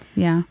 Yeah.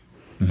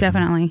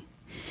 Definitely.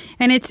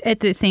 And it's at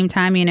the same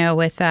time,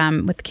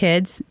 with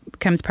kids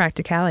comes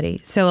practicality.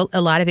 So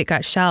a lot of it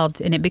got shelved,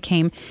 and it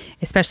became,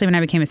 especially when I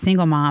became a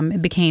single mom, it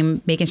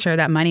became making sure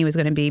that money was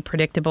going to be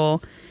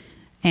predictable,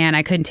 and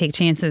I couldn't take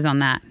chances on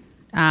that.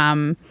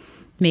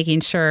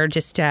 Making sure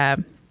just that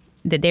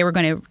they were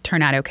going to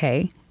turn out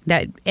okay,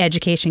 that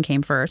education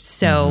came first.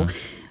 So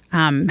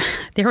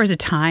there was a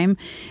time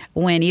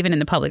when even in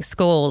the public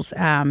schools,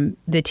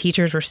 the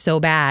teachers were so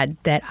bad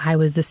that I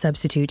was the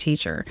substitute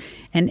teacher.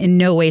 And in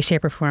no way,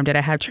 shape, or form did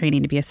I have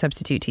training to be a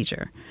substitute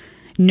teacher.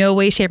 No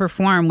way, shape, or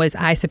form was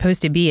I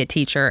supposed to be a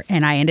teacher,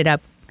 and I ended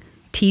up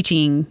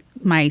teaching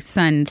my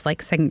son's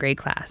like second grade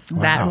class.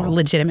 Wow. That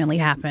legitimately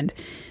happened.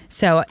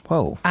 So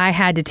Whoa. I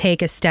had to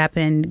take a step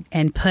and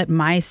put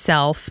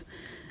myself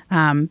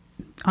on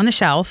the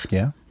shelf.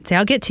 Yeah. Say,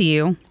 I'll get to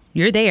you.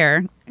 You're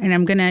there. And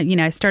I'm going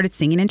to, I started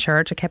singing in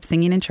church. I kept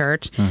singing in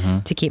church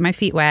to keep my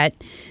feet wet.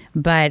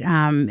 But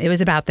it was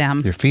about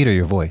them. Your feet or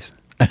your voice?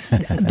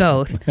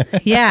 Both.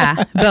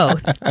 Yeah,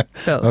 both.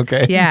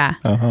 Okay. Yeah.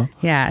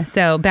 Yeah.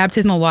 So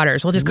baptismal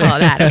waters, we'll just call it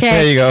that. Okay.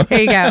 There you go.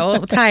 There you go.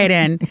 We'll tie it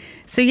in.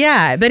 So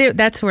yeah, but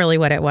that's really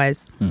what it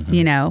was,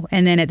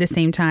 And then at the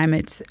same time,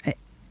 it's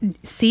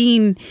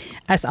seeing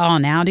us all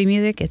now do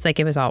music. It's like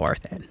it was all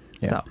worth it.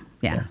 Yeah. So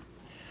yeah.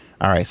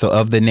 All right. So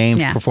of the named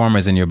Yeah.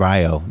 performers in your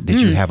bio, did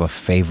you have a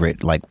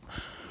favorite, like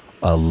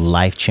a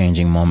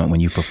life-changing moment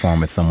when you perform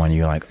with someone,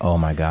 you're like, oh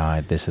my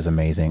God, this is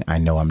amazing. I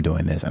know I'm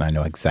doing this, and I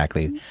know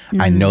exactly,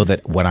 I know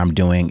that what I'm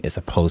doing is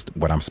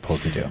what I'm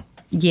supposed to do.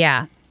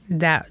 Yeah,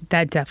 that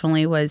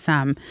definitely was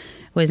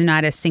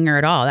not a singer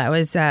at all. That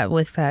was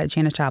with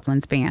Janis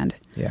Joplin's band.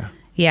 Yeah.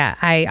 Yeah,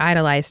 I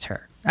idolized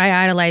her.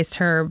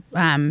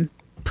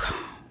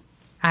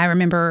 I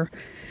remember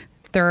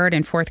 3rd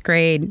and 4th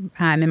grade,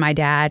 and my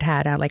dad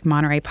had like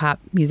Monterey Pop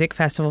Music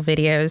Festival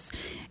videos,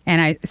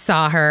 and I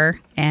saw her,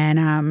 and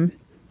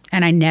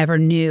I never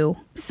knew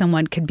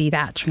someone could be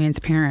that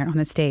transparent on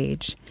the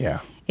stage. Yeah.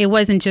 It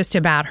wasn't just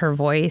about her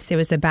voice; it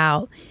was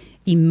about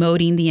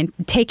taking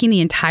the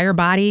entire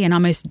body and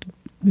almost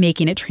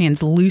making it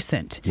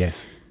translucent.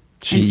 Yes.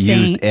 She And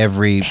saying- used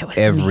It was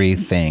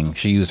everything.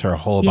 She used her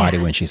whole body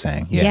Yeah. when she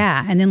sang.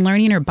 Yeah. And then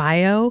learning her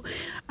bio,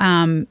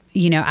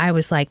 I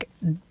was like,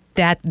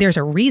 that there's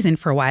a reason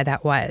for why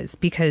that was,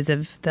 because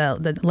of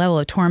the level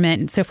of torment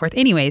and so forth.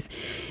 Anyways,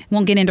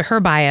 won't get into her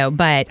bio,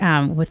 but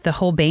with the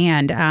whole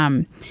band,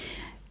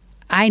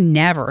 I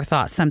never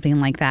thought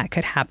something like that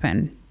could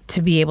happen,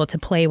 to be able to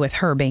play with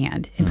her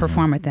band and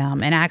perform with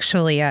them. And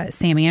actually,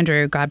 Sam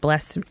Andrew, God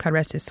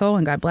rest his soul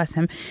and God bless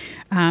him,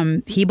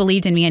 he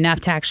believed in me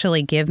enough to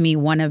actually give me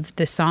one of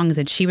the songs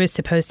that she was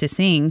supposed to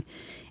sing,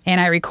 and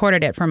I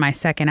recorded it for my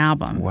second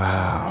album.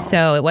 Wow.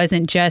 So it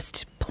wasn't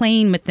just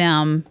playing with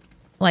them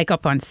like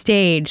up on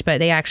stage, but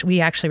we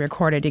actually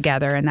recorded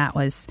together, and that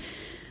was,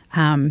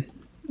 I'm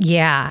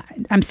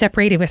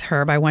separated with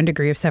her by 1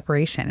 degree of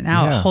separation, and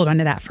I'll hold on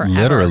to that forever.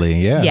 Literally,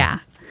 yeah. Yeah,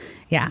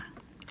 yeah.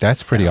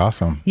 That's pretty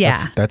awesome.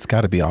 Yeah. That's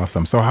got to be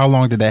awesome. So how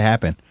long did that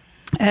happen?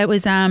 It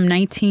was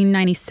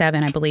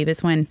 1997, I believe,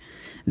 is when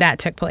that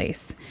took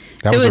place.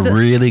 That So was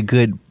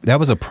it that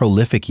was a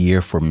prolific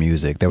year for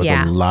music. There was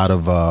Yeah. a lot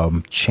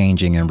of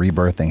changing and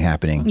rebirthing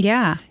happening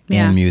Yeah, in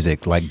yeah.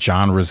 music, like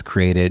genres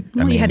created.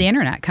 Well, you had the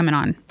internet coming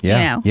on. Yeah,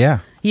 You know? yeah.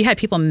 You had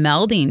people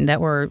melding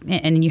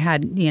and you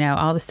had,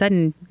 all of a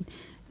sudden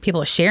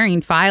people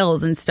sharing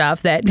files and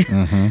stuff that,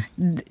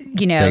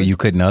 that you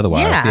couldn't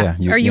otherwise. Yeah.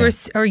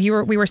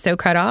 We were so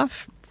cut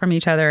off from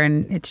each other,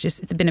 and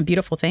it's been a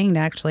beautiful thing to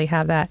actually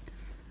have that.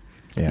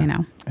 Yeah. And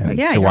And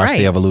yeah, to you're watch right.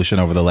 the evolution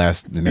over the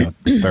last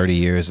 30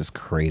 years is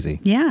crazy.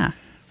 Yeah,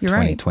 you're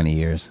 20, right. 20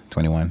 years,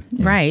 21.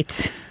 Yeah.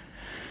 Right.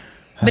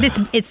 But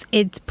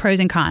it's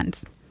pros and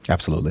cons.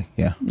 Absolutely.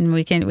 Yeah. And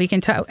we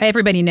can talk.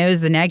 Everybody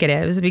knows the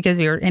negatives because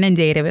we were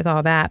inundated with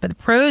all that. But the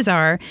pros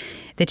are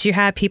that you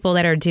have people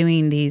that are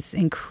doing these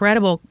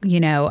incredible,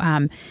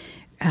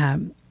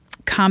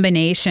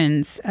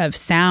 combinations of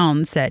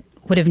sounds that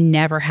would have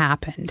never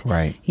happened.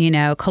 Right.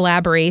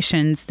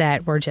 Collaborations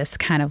that were just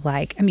kind of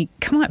like,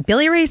 come on,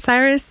 Billy Ray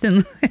Cyrus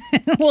and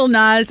Lil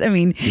Nas.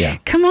 Yeah.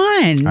 Come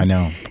on. I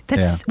know.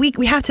 That's we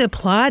have to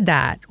applaud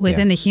that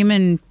within the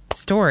human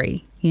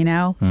story.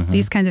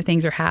 These kinds of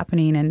things are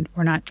happening, and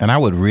we're not. And I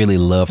would really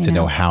love to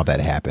know how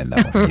that happened,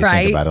 though. You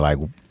Right. think about it, like,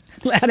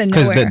 Out of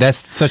because nowhere. that's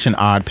such an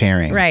odd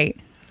pairing. Right.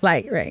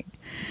 Right.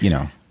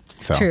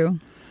 So True.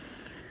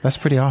 that's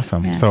pretty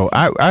awesome. Yeah. So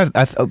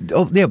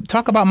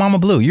talk about Mama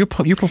Blue. You're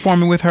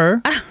performing with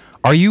her.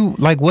 Are you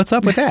like, what's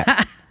up with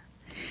that?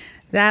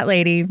 That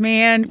lady,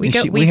 man. We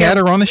had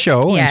her on the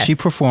show, and Yes. she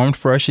performed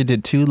for us. She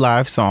did 2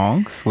 live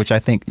songs, which I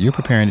think you're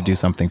preparing to do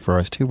something for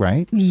us too,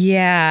 right?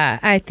 Yeah,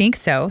 I think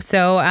so.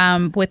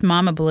 So with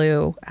Mama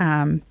Blue,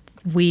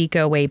 we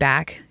go way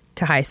back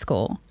to high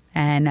school.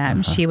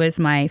 And she was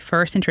my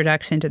first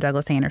introduction to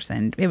Douglas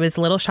Anderson. It was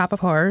Little Shop of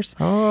Horrors.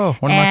 Oh,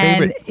 one of my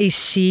favorite. And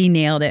she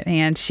nailed it,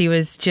 man. She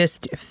was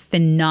just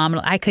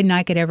phenomenal. I could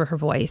not get over her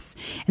voice.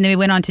 And then we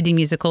went on to do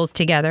musicals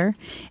together,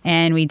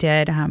 and we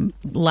did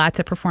lots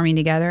of performing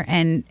together.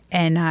 And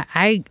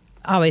I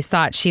always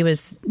thought she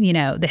was,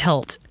 the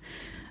hilt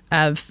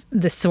of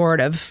the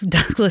sword of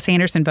Douglas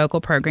Anderson vocal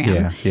program.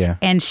 Yeah, yeah.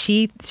 And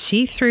she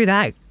threw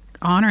that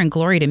honor and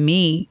glory to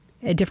me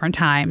at different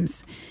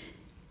times.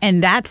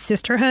 And that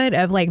sisterhood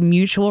of like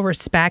mutual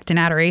respect and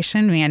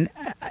adoration, man,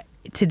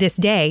 to this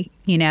day,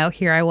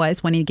 here I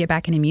was wanting to get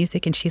back into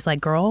music. And she's like,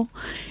 girl,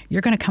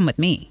 you're going to come with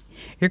me.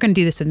 You're going to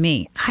do this with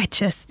me.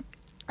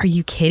 are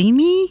you kidding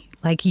me?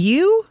 Like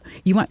you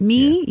want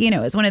me? You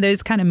know, it's one of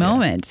those kind of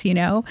moments, you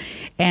know,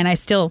 and I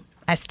still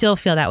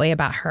feel that way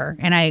about her.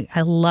 And I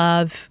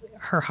love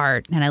her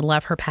heart and I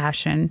love her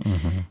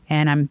passion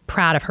and I'm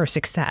proud of her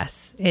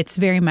success. It's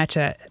very much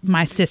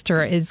my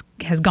sister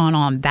has gone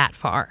on that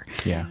far,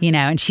 you know,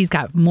 and she's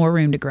got more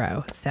room to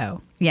grow.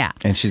 So, yeah.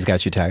 And she's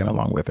got you tagging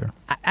along with her.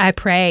 I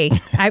pray,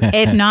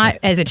 if not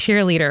as a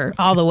cheerleader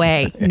all the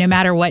way, no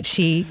matter what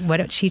she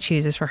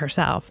chooses for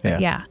herself.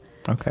 But yeah.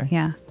 Okay.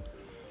 Yeah.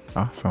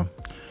 Awesome.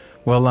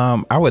 Well,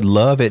 I would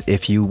love it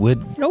if you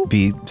would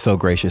be so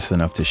gracious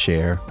enough to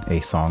share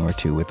a song or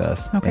two with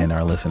us and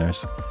our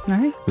listeners. All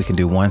right. We can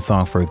do one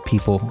song for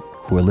people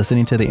who are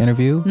listening to the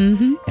interview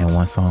and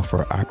one song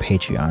for our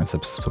Patreon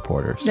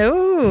supporters.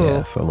 Oh.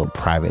 Yeah, so a little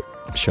private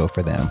show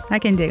for them. I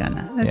can dig on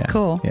that. That's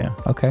cool. Yeah.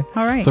 Okay.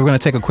 All right. So we're going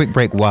to take a quick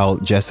break while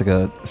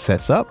Jessica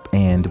sets up,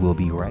 and we'll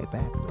be right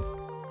back.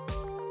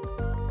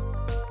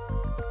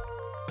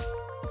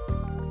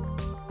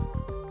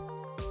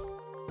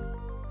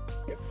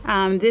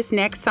 This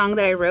next song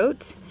that I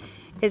wrote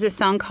is a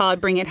song called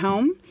Bring It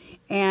Home.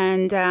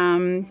 And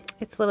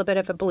it's a little bit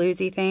of a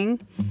bluesy thing.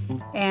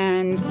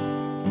 And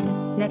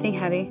nothing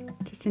heavy.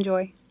 Just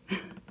enjoy.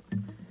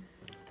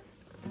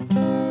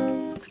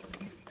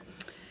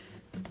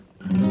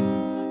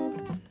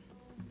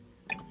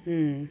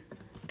 I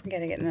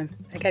gotta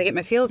get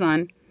my feels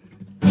on.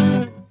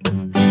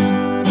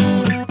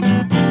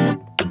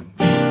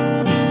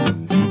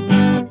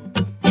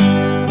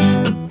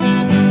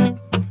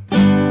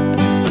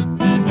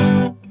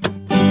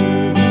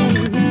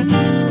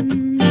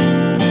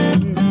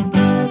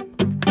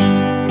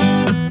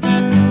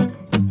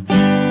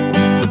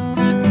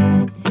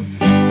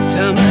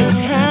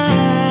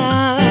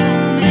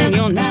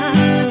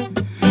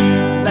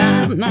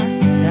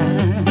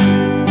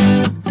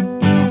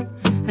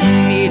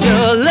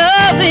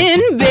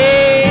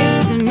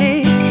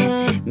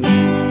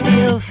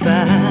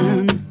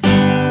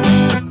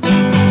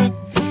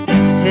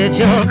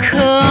 You're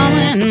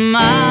coming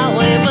my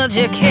way, but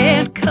you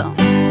can't come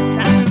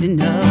fast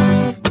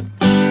enough.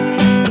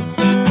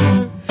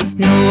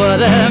 No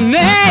other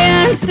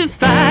man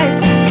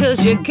suffices,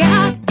 'cause you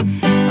got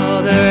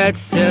all the right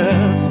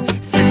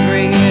stuff. So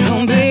bring it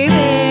home,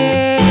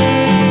 baby.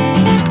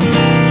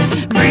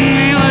 Bring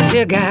me what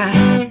you got.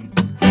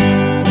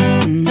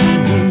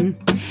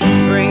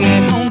 Bring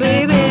it home,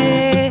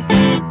 baby.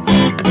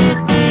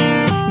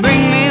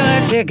 Bring me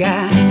what you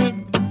got.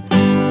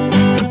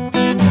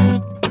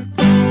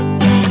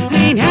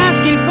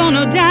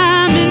 No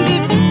diamond,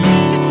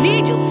 just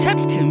need your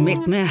touch to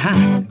make me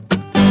hot.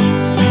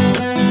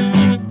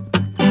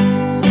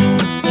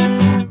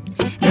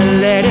 The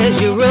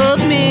letters you wrote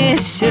me,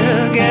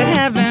 sugar,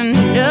 having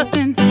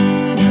nothing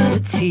but a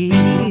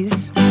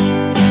tease.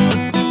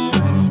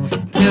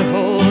 To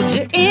hold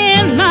you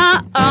in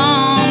my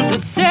arms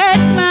would set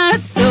my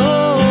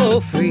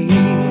soul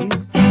free.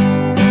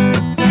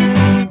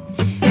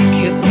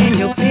 Kissing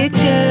your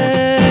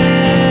picture,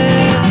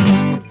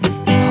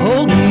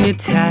 holding you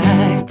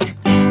tight.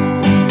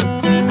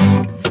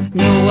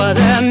 No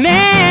other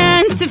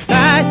man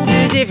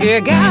suffices if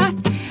you got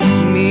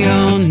me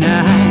all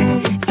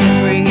night. So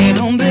bring it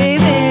home,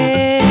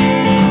 baby.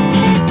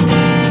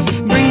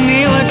 Bring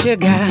me what you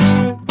got.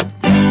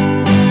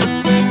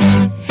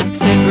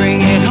 So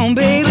bring it home,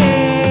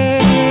 baby.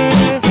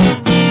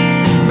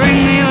 Bring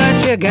me what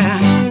you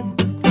got.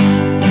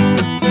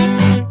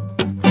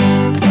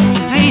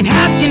 I ain't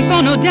asking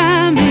for no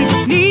diamond,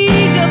 just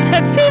need your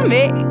touch to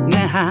make me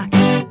hot.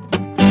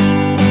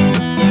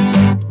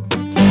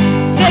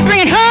 Said bring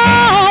it home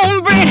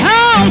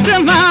to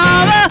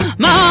mama,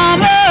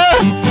 mama.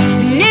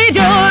 Need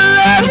your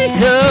love and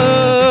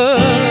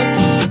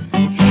touch.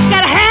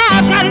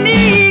 Gotta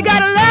need,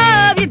 gotta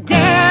love you,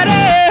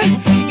 daddy.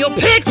 Your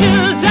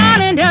picture's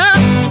on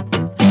enough.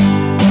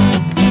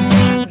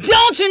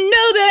 Don't you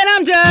know that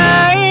I'm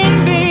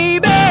dying,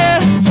 baby?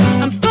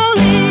 I'm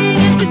falling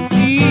in the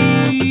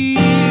sea.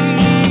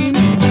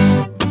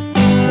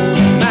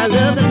 Holding my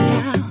love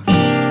now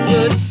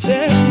would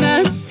set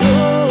my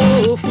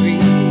soul free.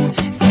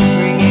 So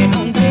bring it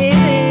home,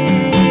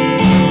 baby.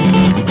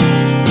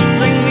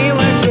 Bring me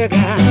what you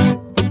got.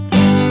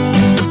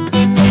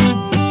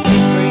 So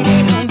bring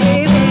it home,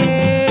 baby.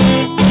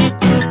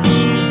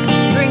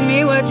 Bring me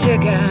what you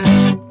got.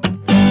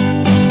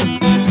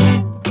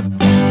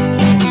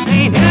 I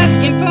ain't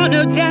asking for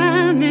no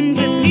diamond,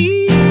 just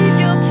need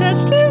your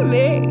touch to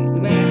make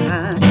me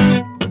hot.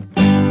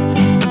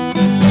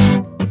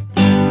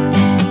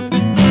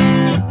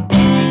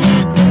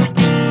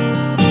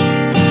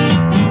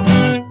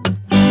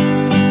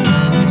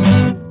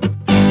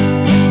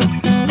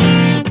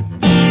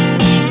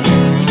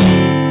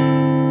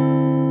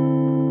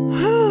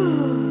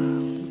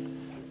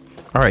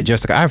 All right,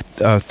 Jessica,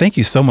 thank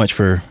you so much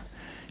for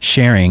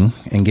sharing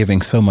and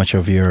giving so much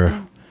of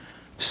your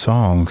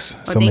songs.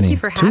 Well, thank you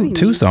for having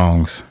two me.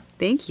 songs.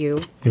 Thank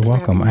you. You're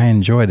welcome. I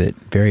enjoyed it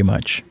very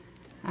much.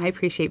 I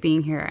appreciate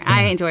being here.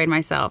 I enjoyed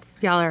myself.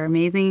 Y'all are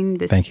amazing.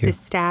 Thank you. This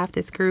staff,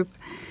 this group,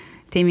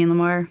 Damian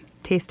Lamar.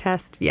 Taste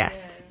Test.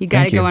 Yes, you got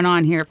Thank it you. going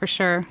on here for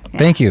sure. Yeah.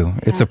 Thank you.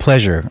 It's a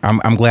pleasure.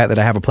 I'm glad that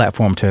I have a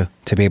platform to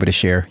be able to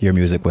share your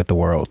music with the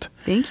world.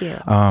 Thank you.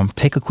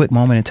 Take a quick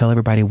moment and tell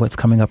everybody what's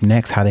coming up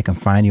next, how they can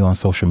find you on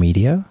social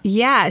media.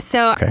 Yeah,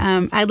 so Okay.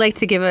 I'd like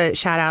to give a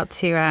shout out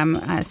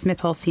to Smith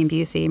Holstein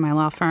Busey, my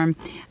law firm.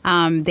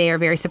 They are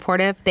very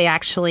supportive. They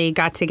actually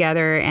got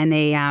together and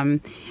they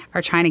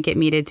are trying to get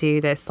me to do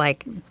this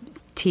like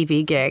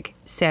TV gig.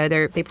 So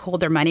they pulled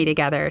their money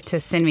together to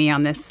send me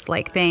on this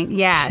like thing.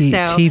 Yeah,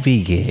 so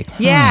TV gig.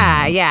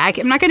 yeah.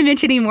 I'm not going to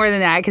mention any more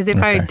than that because if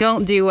I Okay.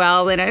 don't do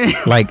well, then I,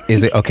 Like,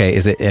 is it okay?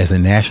 Is it as a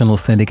national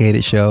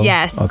syndicated show?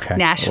 yes, Okay.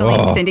 nationally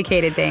Whoa.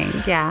 syndicated thing.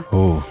 Yeah.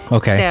 Ooh,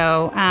 okay.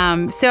 So,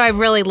 so I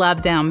really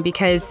love them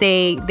because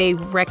they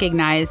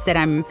recognize that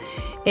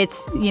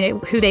it's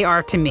who they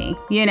are to me,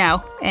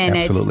 and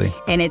Absolutely.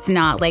 it's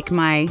not like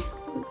my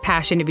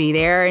passion to be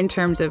there in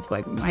terms of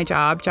like my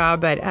job,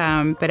 but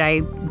I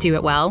do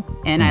it well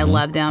and I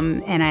love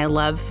them and I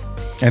love.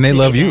 And they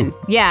love you.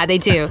 Yeah, they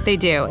do. They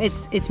do.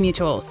 It's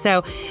mutual.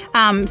 So,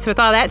 so with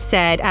all that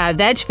said,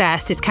 Veg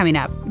Fest is coming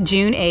up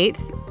June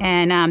 8th,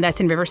 and that's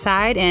in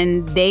Riverside,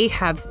 and they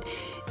have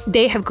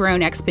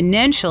grown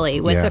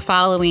exponentially with Yeah. the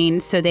following.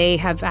 So they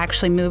have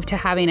actually moved to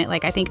having it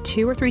like I think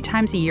 2 or 3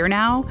 times a year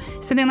now,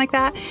 something like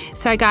that.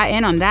 So I got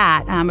in on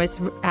that. I was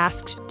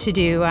asked to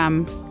do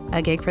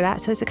a gig for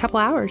that. So it's a couple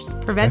hours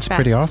for Veg That's Fest.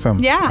 pretty awesome.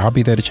 Yeah. I'll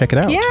be there to check it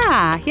out.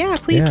 Yeah,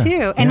 please Yeah,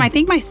 do. And yeah. I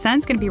think my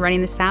son's going to be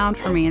running the sound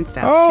for me and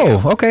stuff. Oh,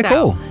 too. okay, So,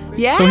 cool.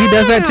 Yeah. So he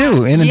does that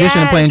too, in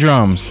addition to playing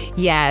drums.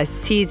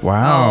 Yes, he's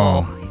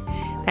Wow.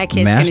 that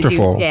kid's Masterful.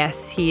 Gonna do,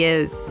 yes, he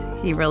is.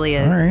 He really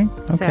is. All right,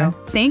 okay. So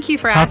thank you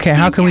for How asking.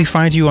 can we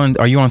find you on?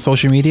 Are you on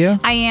social media?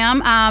 I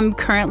am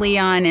currently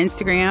on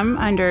Instagram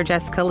under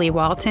Jessica Lee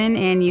Walton,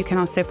 and you can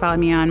also follow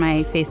me on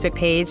my Facebook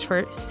page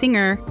for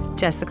singer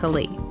Jessica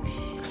Lee.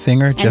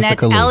 Singer And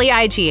Jessica that's Lee.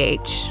 Leigh.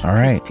 All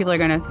right. People are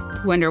going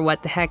to wonder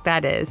what the heck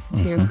that is,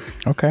 too.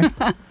 Okay.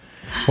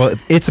 Well,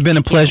 it's been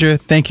a pleasure.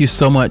 Thank you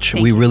so much.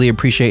 We really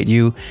appreciate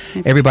you.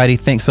 Everybody,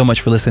 thanks so much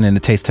for listening to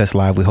Taste Test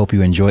Live. We hope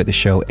you enjoyed the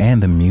show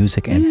and the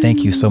music. And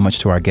thank you so much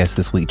to our guest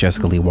this week,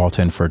 Jessica Lee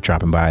Walton, for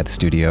dropping by the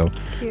studio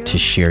to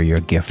share your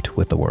gift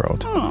with the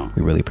world. Oh.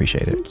 We really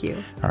appreciate it. Thank you.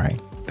 All right.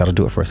 That'll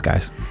do it for us,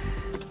 guys.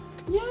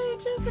 Yay,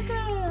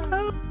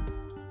 Jessica.